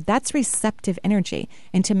gratitude. That's receptive energy.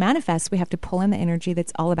 And to manifest, we have to pull in the energy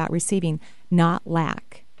that's all about receiving, not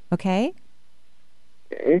lack. Okay?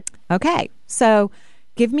 Okay. So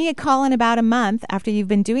give me a call in about a month after you've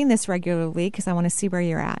been doing this regularly, because I want to see where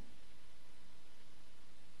you're at.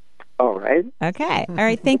 All right. Okay. All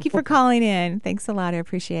right. Thank you for calling in. Thanks a lot. I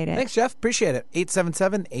appreciate it. Thanks, Jeff. Appreciate it.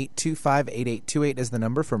 877-825-8828 is the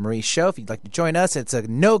number for Marie's show. If you'd like to join us, it's a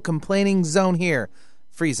no complaining zone here.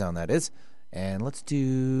 Free zone, that is. And let's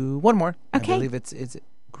do one more. Okay. I believe it's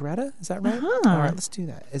Greta? Is that right? All right, let's do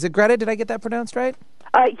that. Is it Greta? Did I get that pronounced right?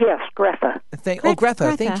 Yes, Greta.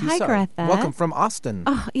 Greta. Thank you. Hi, Sorry. Greta. Welcome from Austin.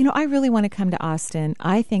 Oh, I really want to come to Austin.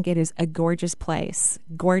 I think it is a gorgeous place.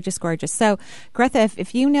 Gorgeous, gorgeous. So, Greta,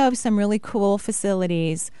 if you know of some really cool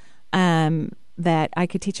facilities that that I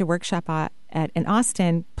could teach a workshop in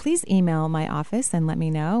Austin, please email my office and let me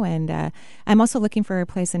know. And I'm also looking for a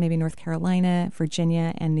place in maybe North Carolina,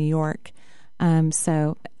 Virginia, and New York.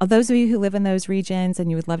 So those of you who live in those regions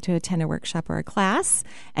and you would love to attend a workshop or a class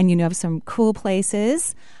and you know of some cool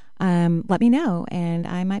places, let me know. And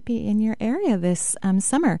I might be in your area this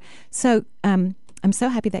summer. So I'm so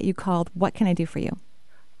happy that you called. What can I do for you?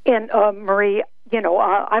 And Marie,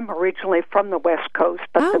 I'm originally from the West Coast,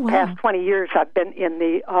 but past 20 years I've been in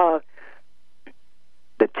the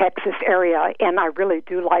Texas area, and I really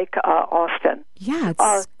do like Austin. Yeah,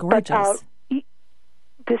 it's gorgeous.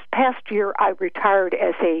 This past year, I retired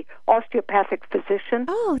as a osteopathic physician.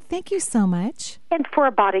 Oh, thank you so much. And for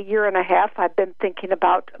about a year and a half, I've been thinking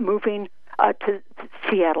about moving to the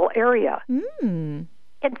Seattle area. Mm.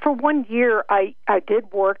 And for 1 year, I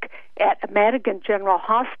did work at Madigan General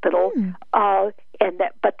Hospital,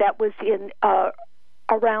 but that was in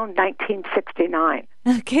around 1969.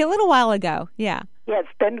 Okay, a little while ago, yeah. Yeah,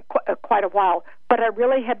 it's been quite a while. But I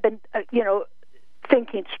really have been,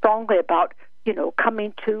 thinking strongly about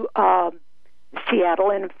coming to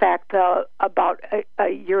Seattle. And in fact, about a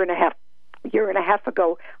year and a half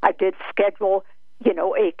ago, I did schedule,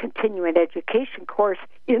 a continuing education course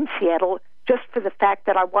in Seattle, just for the fact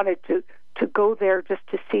that I wanted to go there just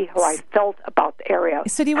to see how I felt about the area.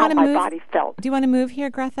 So do you want to move? My body felt. Do you want to move here,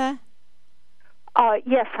 Greta?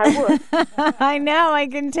 Yes, I would. I know, I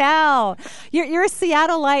can tell. You're a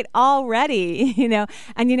Seattleite already,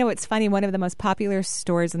 And it's funny, one of the most popular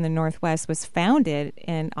stores in the Northwest was founded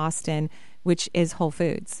in Austin, which is Whole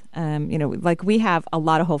Foods. Like we have a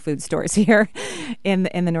lot of Whole Foods stores here in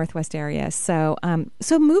the Northwest area. So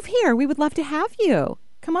move here. We would love to have you.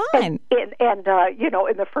 Come on. And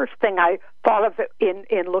the first thing I thought of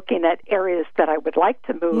in looking at areas that I would like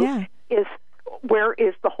to move is, where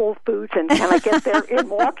is the Whole Foods, and can I get there in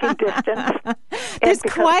walking distance? There's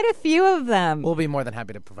quite a few of them. We'll be more than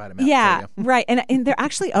happy to provide a map. Yeah, for you. right. And they're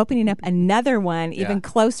actually opening up another one even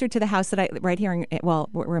closer to the house that right here.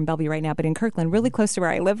 We're in Bellevue right now, but in Kirkland, really close to where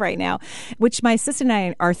I live right now, which my sister and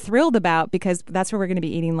I are thrilled about because that's where we're going to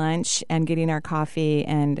be eating lunch and getting our coffee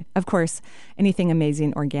and, of course, anything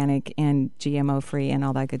amazing, organic and GMO free and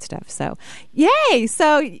all that good stuff. So, yay!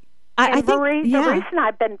 So. I think, Marie, the reason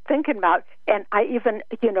I've been thinking about, and I even,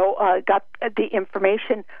 got the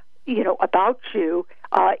information, about you,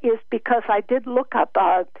 is because I did look up,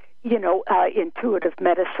 intuitive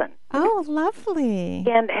medicine. Oh, lovely!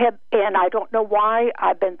 And I don't know why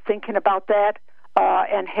I've been thinking about that,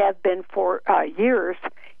 and have been for years,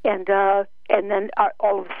 and then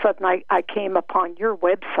all of a sudden I came upon your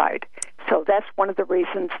website, so that's one of the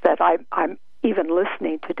reasons that I'm even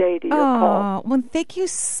listening today to your call. Well, thank you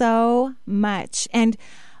so much. And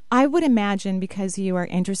I would imagine because you are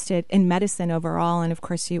interested in medicine overall, and of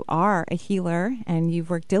course you are a healer, and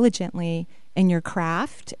you've worked diligently in your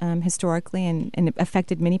craft historically and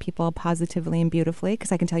affected many people positively and beautifully,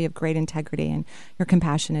 because I can tell you have great integrity and your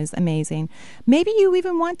compassion is amazing. Maybe you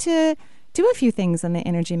even want to do a few things in the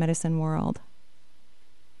energy medicine world.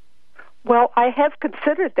 Well, I have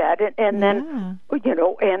considered that, and then,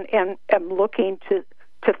 and am looking to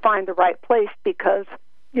find the right place because,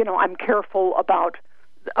 I'm careful about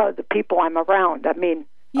the people I'm around. I mean,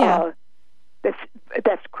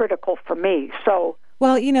 that's critical for me. So,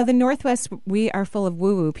 well, the Northwest, we are full of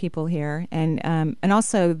woo-woo people here, and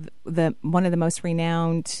also one of the most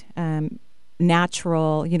renowned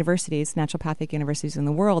naturopathic universities in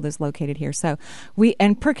the world is located here. So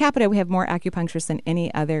and per capita, we have more acupuncturists than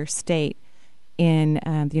any other state in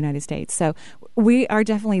the United States. So we are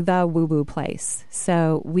definitely the woo-woo place.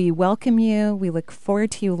 So we welcome you. We look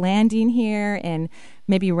forward to you landing here and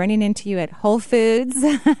maybe running into you at Whole Foods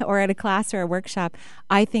or at a class or a workshop.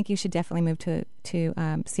 I think you should definitely move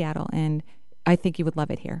to Seattle, and I think you would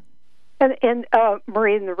love it here. And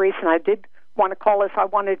Marie, the reason I did want to call is I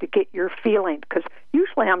wanted to get your feeling, because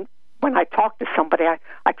usually when I talk to somebody, I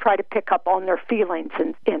try to pick up on their feelings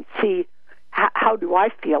and see how do I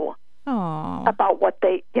feel about what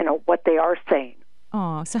they are saying.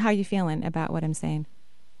 Oh, so how are you feeling about what I'm saying?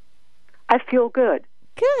 I feel good.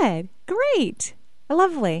 Good, great,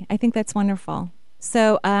 lovely. I think that's wonderful.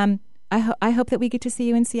 So I hope that we get to see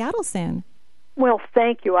you in Seattle soon. Well,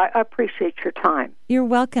 thank you. I appreciate your time. You're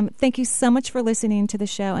welcome. Thank you so much for listening to the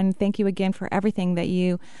show, and thank you again for everything that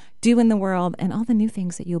you do in the world and all the new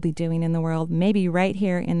things that you'll be doing in the world, maybe right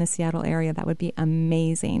here in the Seattle area. That would be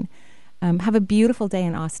amazing. Have a beautiful day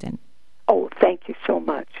in Austin. Oh, thank you so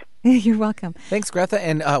much. You're welcome. Thanks, Greta.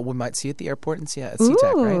 And we might see you at the airport and see you at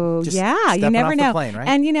SeaTac, right? Just you never know. The plane, right?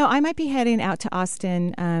 And, I might be heading out to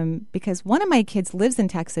Austin because one of my kids lives in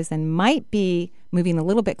Texas and might be moving a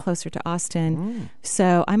little bit closer to Austin.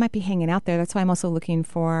 So I might be hanging out there. That's why I'm also looking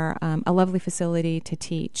for a lovely facility to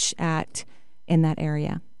teach at in that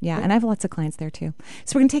area. Yeah, and I have lots of clients there too.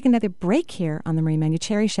 So we're going to take another break here on the Marie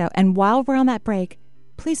Manuchehri Show. And while we're on that break,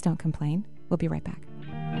 please don't complain. We'll be right back.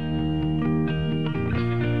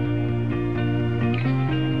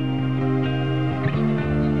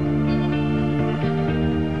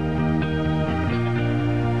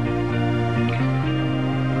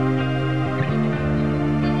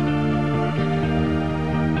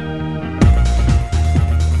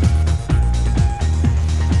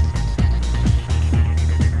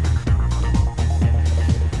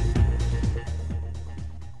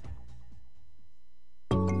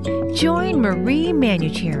 Join Marie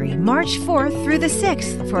Manuchehri March 4th through the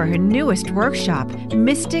 6th for her newest workshop,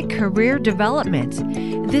 Mystic Career Development.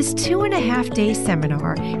 This 2.5-day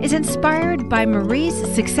seminar is inspired by Marie's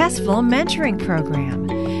successful mentoring program.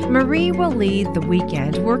 Marie will lead the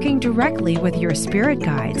weekend working directly with your spirit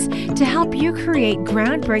guides to help you create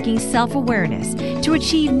groundbreaking self-awareness to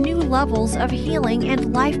achieve new levels of healing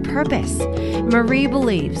and life purpose. Marie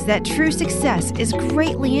believes that true success is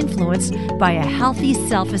greatly influenced by a healthy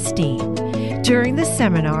self-esteem. During the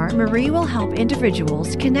seminar, Marie will help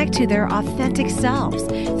individuals connect to their authentic selves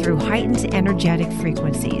through heightened energetic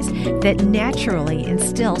frequencies that naturally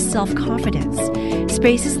instill self-confidence.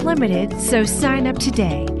 Space is limited, so sign up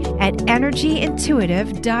today at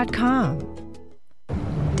energyintuitive.com.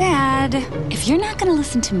 Dad, if you're not going to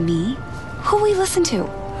listen to me, who will we listen to?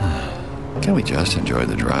 Can we just enjoy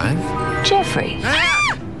the drive? Jeffrey.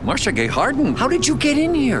 Marcia Gay Harden, how did you get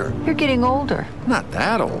in here? You're getting older. Not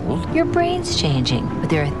that old. Your brain's changing, but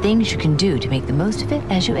there are things you can do to make the most of it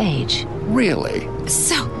as you age. Really?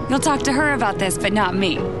 So, you'll talk to her about this, but not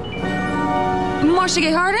me. Marcia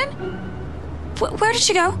Gay Harden? Where did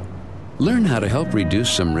she go? Learn how to help reduce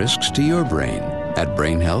some risks to your brain at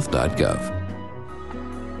brainhealth.gov.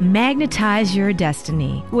 Magnetize your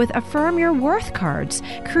destiny with Affirm Your Worth cards,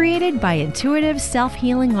 created by intuitive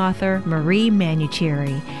self-healing author Marie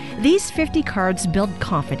Manuchehri. These 50 cards build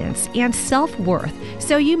confidence and self-worth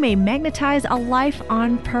so you may magnetize a life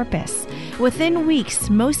on purpose. Within weeks,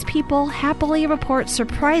 most people happily report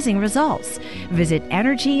surprising results. Visit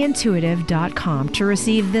energyintuitive.com to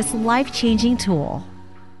receive this life-changing tool.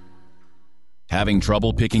 Having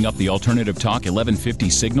trouble picking up the Alternative Talk 1150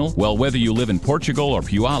 signal? Well, whether you live in Portugal or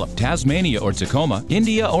Puyallup, Tasmania or Tacoma,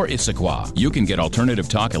 India or Issaquah, you can get Alternative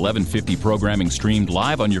Talk 1150 programming streamed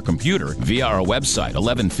live on your computer via our website,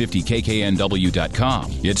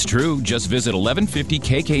 1150kknw.com. It's true. Just visit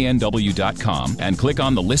 1150kknw.com and click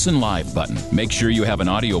on the Listen Live button. Make sure you have an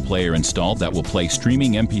audio player installed that will play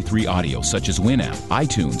streaming MP3 audio such as Winamp,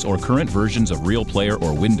 iTunes, or current versions of Real Player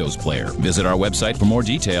or Windows Player. Visit our website for more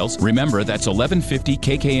details. Remember, that's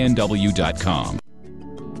 1150kknw.com.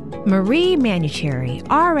 Marie Manuchehri,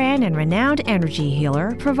 RN and renowned energy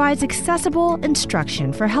healer, provides accessible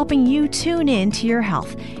instruction for helping you tune in to your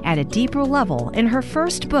health at a deeper level in her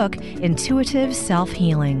first book, Intuitive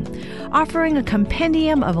Self-Healing. Offering a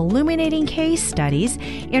compendium of illuminating case studies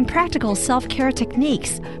and practical self-care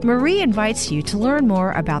techniques, Marie invites you to learn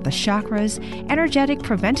more about the chakras, energetic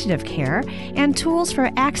preventative care, and tools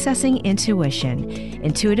for accessing intuition.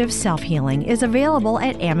 Intuitive Self-Healing is available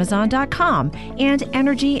at Amazon.com and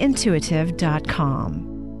energyintuitive.com.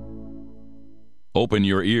 Open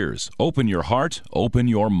your ears, open your heart, open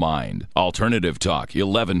your mind. Alternative Talk,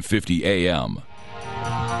 1150 AM.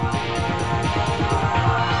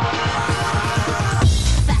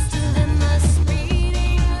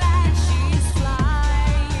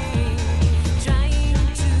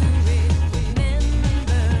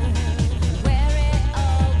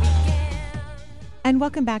 And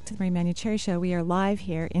welcome back to the Marie Manuchehri Show. We are live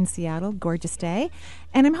here in Seattle, gorgeous day.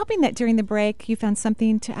 And I'm hoping that during the break you found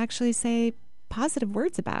something to actually say positive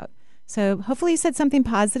words about. So hopefully you said something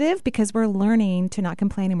positive, because we're learning to not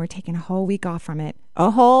complain and we're taking a whole week off from it.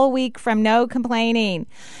 A whole week from no complaining.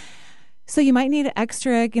 So you might need an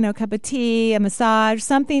extra, cup of tea, a massage,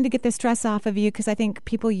 something to get the stress off of you, because I think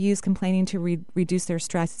people use complaining to reduce their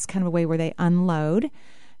stress. It's kind of a way where they unload.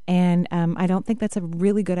 And I don't think that's a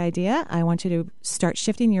really good idea. I want you to start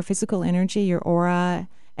shifting your physical energy, your aura,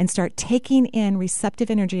 and start taking in receptive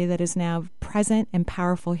energy that is now present and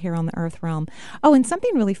powerful here on the earth realm. Oh, and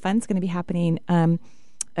something really fun is going to be happening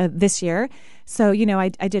this year. So, I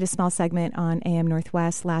did a small segment on AM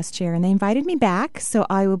Northwest last year, and they invited me back. So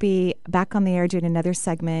I will be back on the air doing another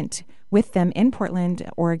segment with them in Portland,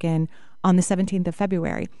 Oregon on the 17th of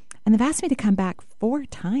February. And they've asked me to come back 4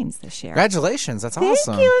 times this year. Congratulations. That's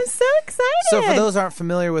awesome. Thank you. I'm so excited. So for those who aren't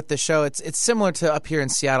familiar with the show, it's similar to up here in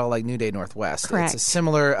Seattle, like New Day Northwest. Correct. It's a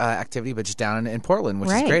similar activity, but just down in Portland,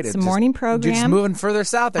 which is great. It's a morning program. You're just moving further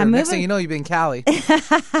south there. Next thing you know, you'll be in Cali.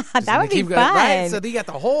 That would be fun. Right? So you got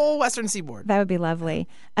the whole western seaboard. That would be lovely.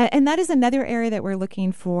 And that is another area that we're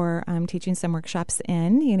looking for teaching some workshops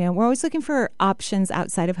in. You know, we're always looking for options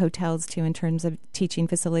outside of hotels, too, in terms of teaching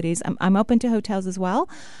facilities. I'm open to hotels as well,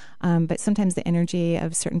 but sometimes the energy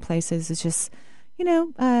of certain places is just,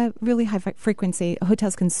 really high frequency.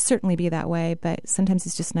 Hotels can certainly be that way, but sometimes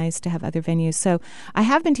it's just nice to have other venues. So I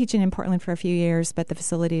have been teaching in Portland for a few years, but the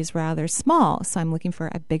facility is rather small. So I'm looking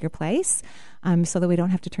for a bigger place so that we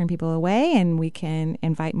don't have to turn people away and we can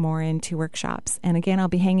invite more into workshops. And again, I'll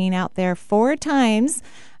be hanging out there 4 times.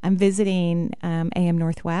 I'm visiting AM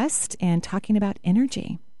Northwest and talking about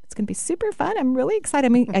energy. It's going to be super fun. I'm really excited. I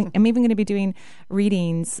mean, I'm even going to be doing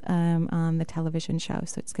readings on the television show,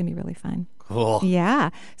 so it's going to be really fun. Cool. Yeah.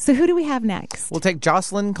 So who do we have next? We'll take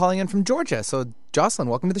Jocelyn calling in from Georgia. So, Jocelyn,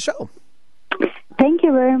 welcome to the show. Thank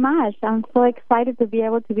you very much. I'm so excited to be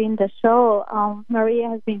able to be in the show. Maria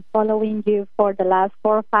has been following you for the last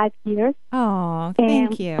 4 or 5 years. Oh,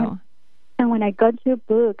 thank you. And when I got your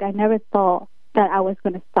book, I never thought that I was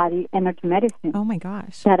going to study energy medicine. Oh, my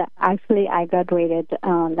gosh. That actually I graduated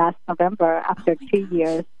last November after 2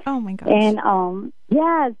 years. Oh, my gosh. And,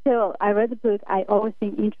 so I read the book. I always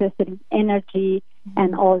been interested in energy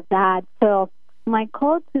and all that. So my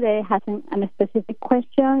call today hasn't a specific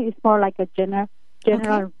question. It's more like a general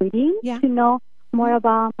reading to know more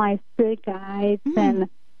about my spirit guides and,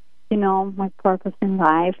 my purpose in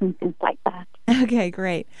life and things like that. Okay,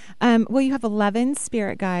 great. Well, you have 11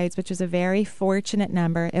 spirit guides, which is a very fortunate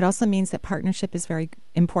number. It also means that partnership is very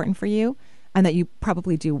important for you and that you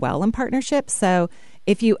probably do well in partnership. So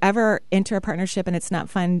if you ever enter a partnership and it's not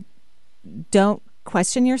fun, don't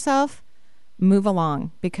question yourself. Move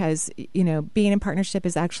along because, being in partnership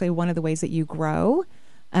is actually one of the ways that you grow,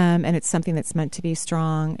 and it's something that's meant to be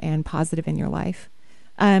strong and positive in your life.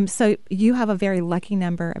 So you have a very lucky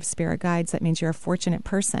number of spirit guides. That means you're a fortunate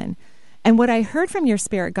person. And what I heard from your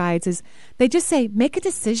spirit guides is they just say, make a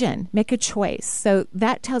decision, make a choice. So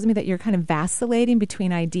that tells me that you're kind of vacillating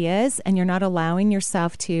between ideas and you're not allowing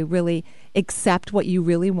yourself to really accept what you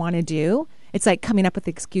really want to do. It's like coming up with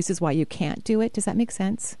excuses why you can't do it. Does that make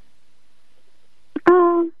sense?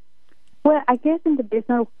 Well, I guess in the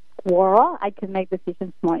business world, I can make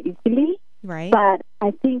decisions more easily. Right. But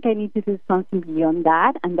I think I need to do something beyond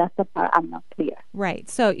that, and that's the part I'm not clear. Right.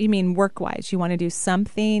 So you mean work-wise, you want to do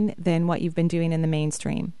something than what you've been doing in the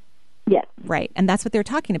mainstream? Yes. Right. And that's what they're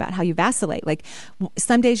talking about, how you vacillate. Like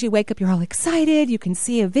some days you wake up, you're all excited, you can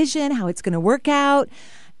see a vision, how it's going to work out,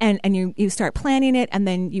 and you start planning it, and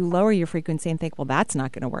then you lower your frequency and think, well, that's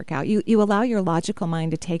not going to work out. You allow your logical mind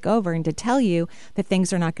to take over and to tell you that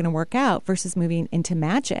things are not going to work out versus moving into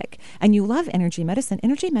magic. And you love energy medicine.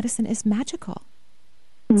 Energy medicine is magical.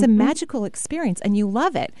 It's a magical experience, and you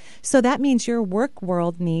love it. So that means your work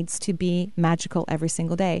world needs to be magical every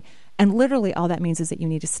single day. And literally all that means is that you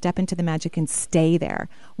need to step into the magic and stay there.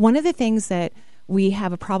 One of the things that we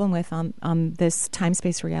have a problem with on this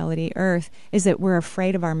time-space reality Earth is that we're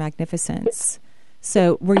afraid of our magnificence.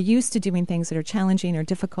 So we're used to doing things that are challenging or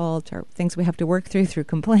difficult or things we have to work through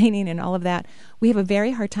complaining and all of that. We have a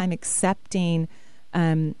very hard time accepting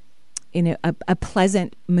a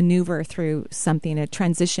pleasant maneuver through something, a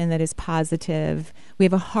transition that is positive. We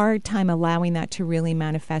have a hard time allowing that to really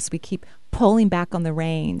manifest. We keep pulling back on the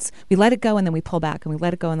reins. We let it go and then we pull back, and we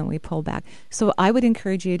let it go and then we pull back. So I would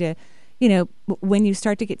encourage you to, when you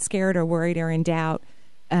start to get scared or worried or in doubt,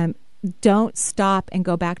 don't stop and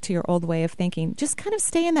go back to your old way of thinking. Just kind of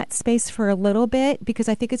stay in that space for a little bit, because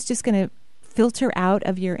I think it's just going to filter out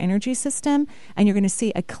of your energy system and you're going to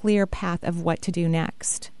see a clear path of what to do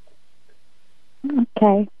next.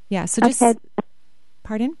 Okay. Yeah, so just... Okay.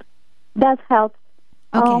 Pardon? That helps.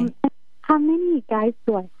 Okay. How many guides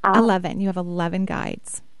do I have? 11. You have 11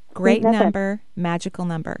 guides. Great 11. number, magical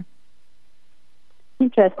number.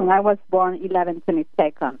 Interesting. I was born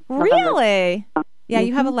 11/22. Really? Yeah,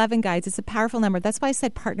 you have 11 guides. It's a powerful number. That's why I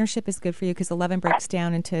said partnership is good for you, because 11 breaks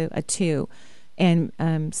down into a 2.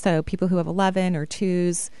 And so people who have 11 or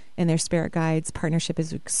 2s in their spirit guides, partnership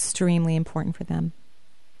is extremely important for them.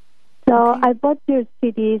 So I bought your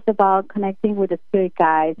CDs about connecting with the spirit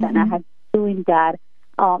guides, and I have been doing that.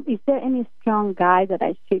 Is there any strong guide that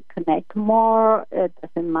I should connect more? It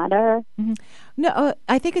doesn't matter. No,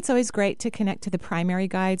 I think it's always great to connect to the primary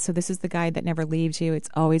guide. So this is the guide that never leaves you. It's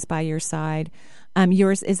always by your side.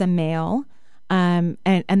 Yours is a male.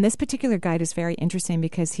 And this particular guide is very interesting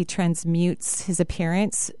because he transmutes his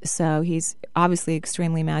appearance. So he's obviously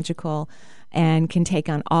extremely magical and can take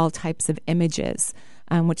on all types of images,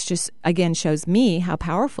 which just, again, shows me how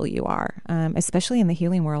powerful you are, especially in the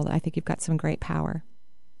healing world. I think you've got some great power.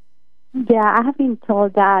 Yeah, I have been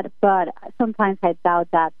told that, but sometimes I doubt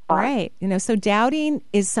that part. Right. So doubting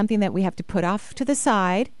is something that we have to put off to the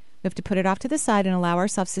side. We have to put it off to the side and allow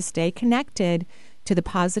ourselves to stay connected to the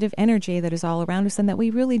positive energy that is all around us and that we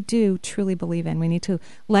really do truly believe in. We need to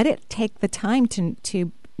let it take the time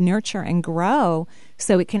to nurture and grow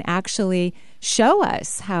so it can actually show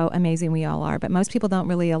us how amazing we all are. But most people don't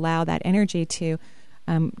really allow that energy to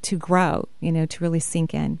grow, to really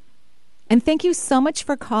sink in. And thank you so much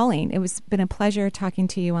for calling. It was been a pleasure talking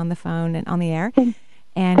to you on the phone and on the air. And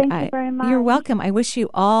thank you very much. You're welcome. I wish you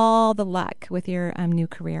all the luck with your new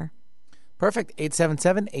career. Perfect.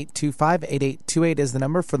 877-825-8828 is the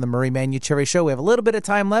number for the Marie Manuchehri Show. We have a little bit of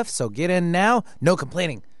time left, so get in now. No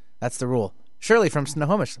complaining. That's the rule. Shirley from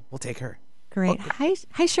Snohomish. We'll take her. Great. Okay.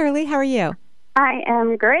 Hi, Shirley. How are you? I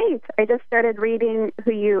am great. I just started reading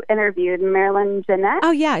who you interviewed, Marilyn Jeanette.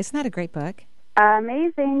 Oh, yeah. Isn't that a great book?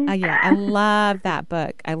 Amazing. Oh, yeah. I love that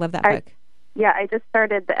book. I love that book. Yeah, I just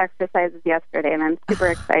started the exercises yesterday, and I'm super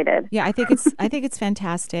excited. Yeah, I think it's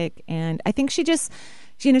fantastic, and I think she just,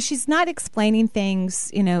 she's not explaining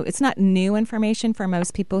things. It's not new information for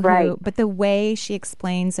most people but the way she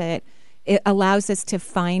explains it, it allows us to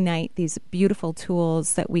finite these beautiful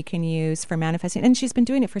tools that we can use for manifesting. And she's been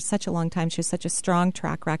doing it for such a long time. She has such a strong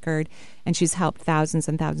track record, and she's helped thousands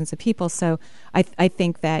and thousands of people. So I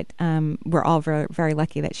think that we're all very, very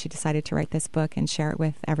lucky that she decided to write this book and share it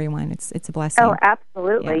with everyone. It's a blessing. Oh,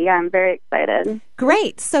 absolutely. Yeah, I'm very excited.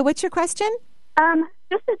 Great. So what's your question?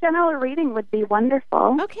 Just a general reading would be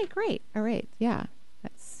wonderful. Okay, great. All right. Yeah.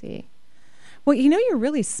 Let's see. Well, you're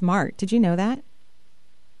really smart. Did you know that?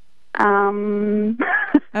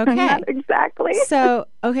 Okay. Not exactly. So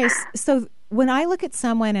when I look at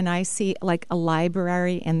someone and I see like a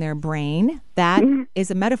library in their brain, that is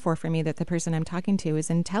a metaphor for me that the person I'm talking to is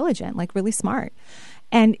intelligent, like really smart.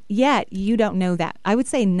 And yet you don't know that. I would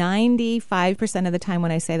say 95% of the time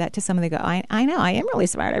when I say that to someone, they go, I know, I am really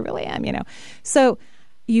smart. I really am, So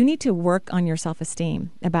you need to work on your self-esteem,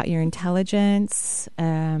 about your intelligence,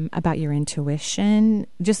 about your intuition,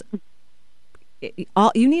 just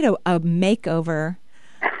you need a makeover,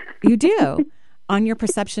 you do, on your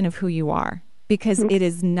perception of who you are, because it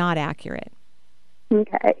is not accurate.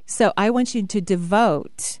 Okay. So I want you to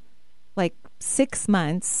devote like 6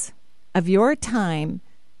 months of your time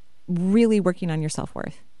really working on your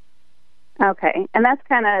self-worth. Okay. And that's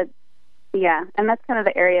kind of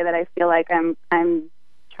the area that I feel like I'm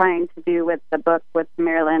trying to do with the book with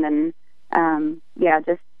Marilyn, and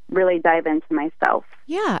just really dive into myself.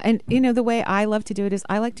 Yeah, and the way I love to do it is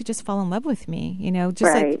I like to just fall in love with me. Just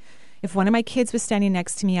right. Like if one of my kids was standing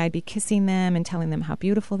next to me, I'd be kissing them and telling them how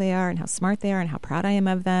beautiful they are and how smart they are and how proud I am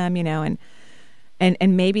of them.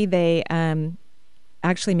 And maybe they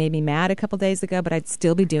actually made me mad a couple days ago, but I'd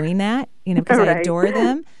still be doing that, because I adore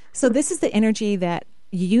them. So this is the energy that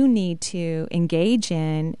you need to engage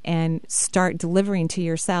in and start delivering to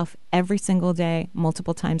yourself every single day,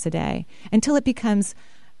 multiple times a day, until it becomes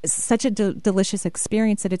such a delicious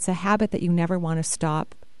experience that it's a habit that you never want to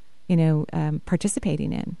stop,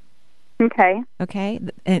 participating in. Okay. Okay.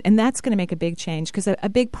 And that's going to make a big change, because a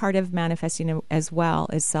big part of manifesting as well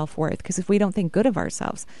is self-worth. Because if we don't think good of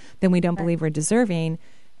ourselves, then we don't believe we're deserving.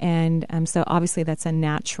 And so obviously that's a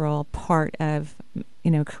natural part of,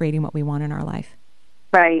 creating what we want in our life.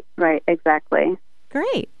 Right. Exactly.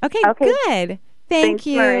 Great. Okay. Good. Thanks,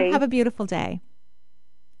 you. Marie. Have a beautiful day.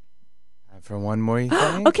 For one more, you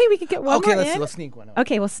think? Okay, we can get one more in. Okay, let's sneak one in.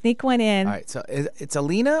 Okay, we'll sneak one in. All right, so it's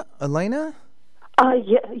Elena?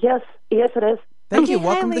 Yes, it is. Thank you.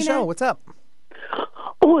 Welcome to the show. What's up?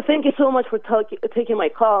 Oh, thank you so much for taking my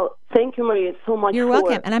call. Thank you, Maria, so much. You're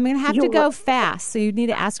welcome. And I'm going to have to go fast, so you need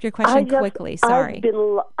to ask your question quickly. Sorry.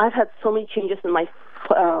 I've had so many changes in my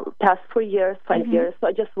past 4 years, 5 years, so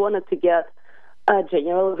I just wanted to get a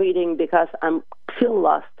general reading because I feel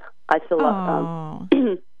lost. I feel lost.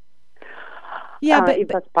 Yeah, but if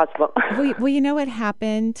that's possible. Well, you know what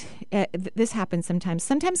happened? This happens sometimes.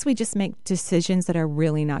 Sometimes we just make decisions that are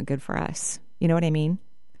really not good for us. You know what I mean?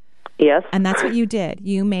 Yes. And that's what you did.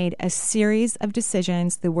 You made a series of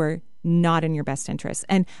decisions that were not in your best interest.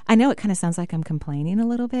 And I know it kind of sounds like I'm complaining a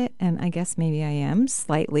little bit, and I guess maybe I am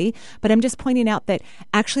slightly, but I'm just pointing out that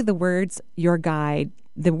actually the word your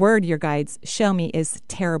guides show me is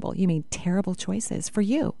terrible. You made terrible choices for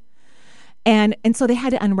you. And so they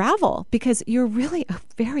had to unravel, because you're really a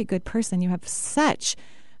very good person. You have such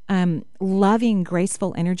loving,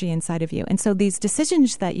 graceful energy inside of you. And so these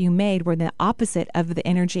decisions that you made were the opposite of the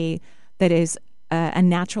energy that is a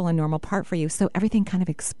natural and normal part for you. So everything kind of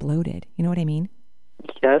exploded. You know what I mean?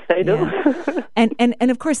 Yes, I do. Yeah. And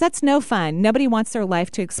of course, that's no fun. Nobody wants their life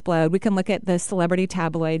to explode. We can look at the celebrity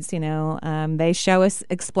tabloids, they show us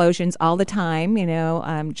explosions all the time.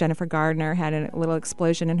 Jennifer Gardner had a little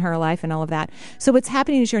explosion in her life and all of that. So what's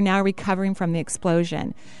happening is you're now recovering from the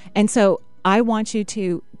explosion. And so I want you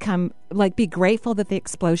to be grateful that the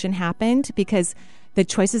explosion happened, because the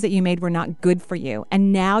choices that you made were not good for you.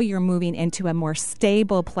 And now you're moving into a more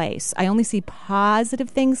stable place. I only see positive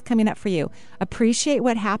things coming up for you. Appreciate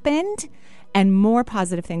what happened, and more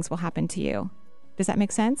positive things will happen to you. Does that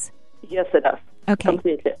make sense? Yes, it does. Okay.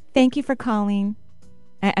 Completely. Thank you for calling.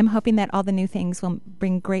 I'm hoping that all the new things will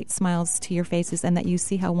bring great smiles to your faces, and that you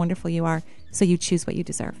see how wonderful you are, so you choose what you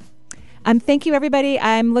deserve. Thank you, everybody.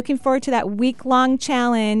 I'm looking forward to that week-long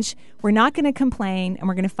challenge. We're not going to complain, and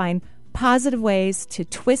we're going to find positive ways to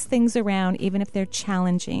twist things around, even if they're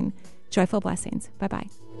challenging. Joyful blessings.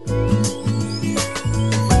 Bye-bye.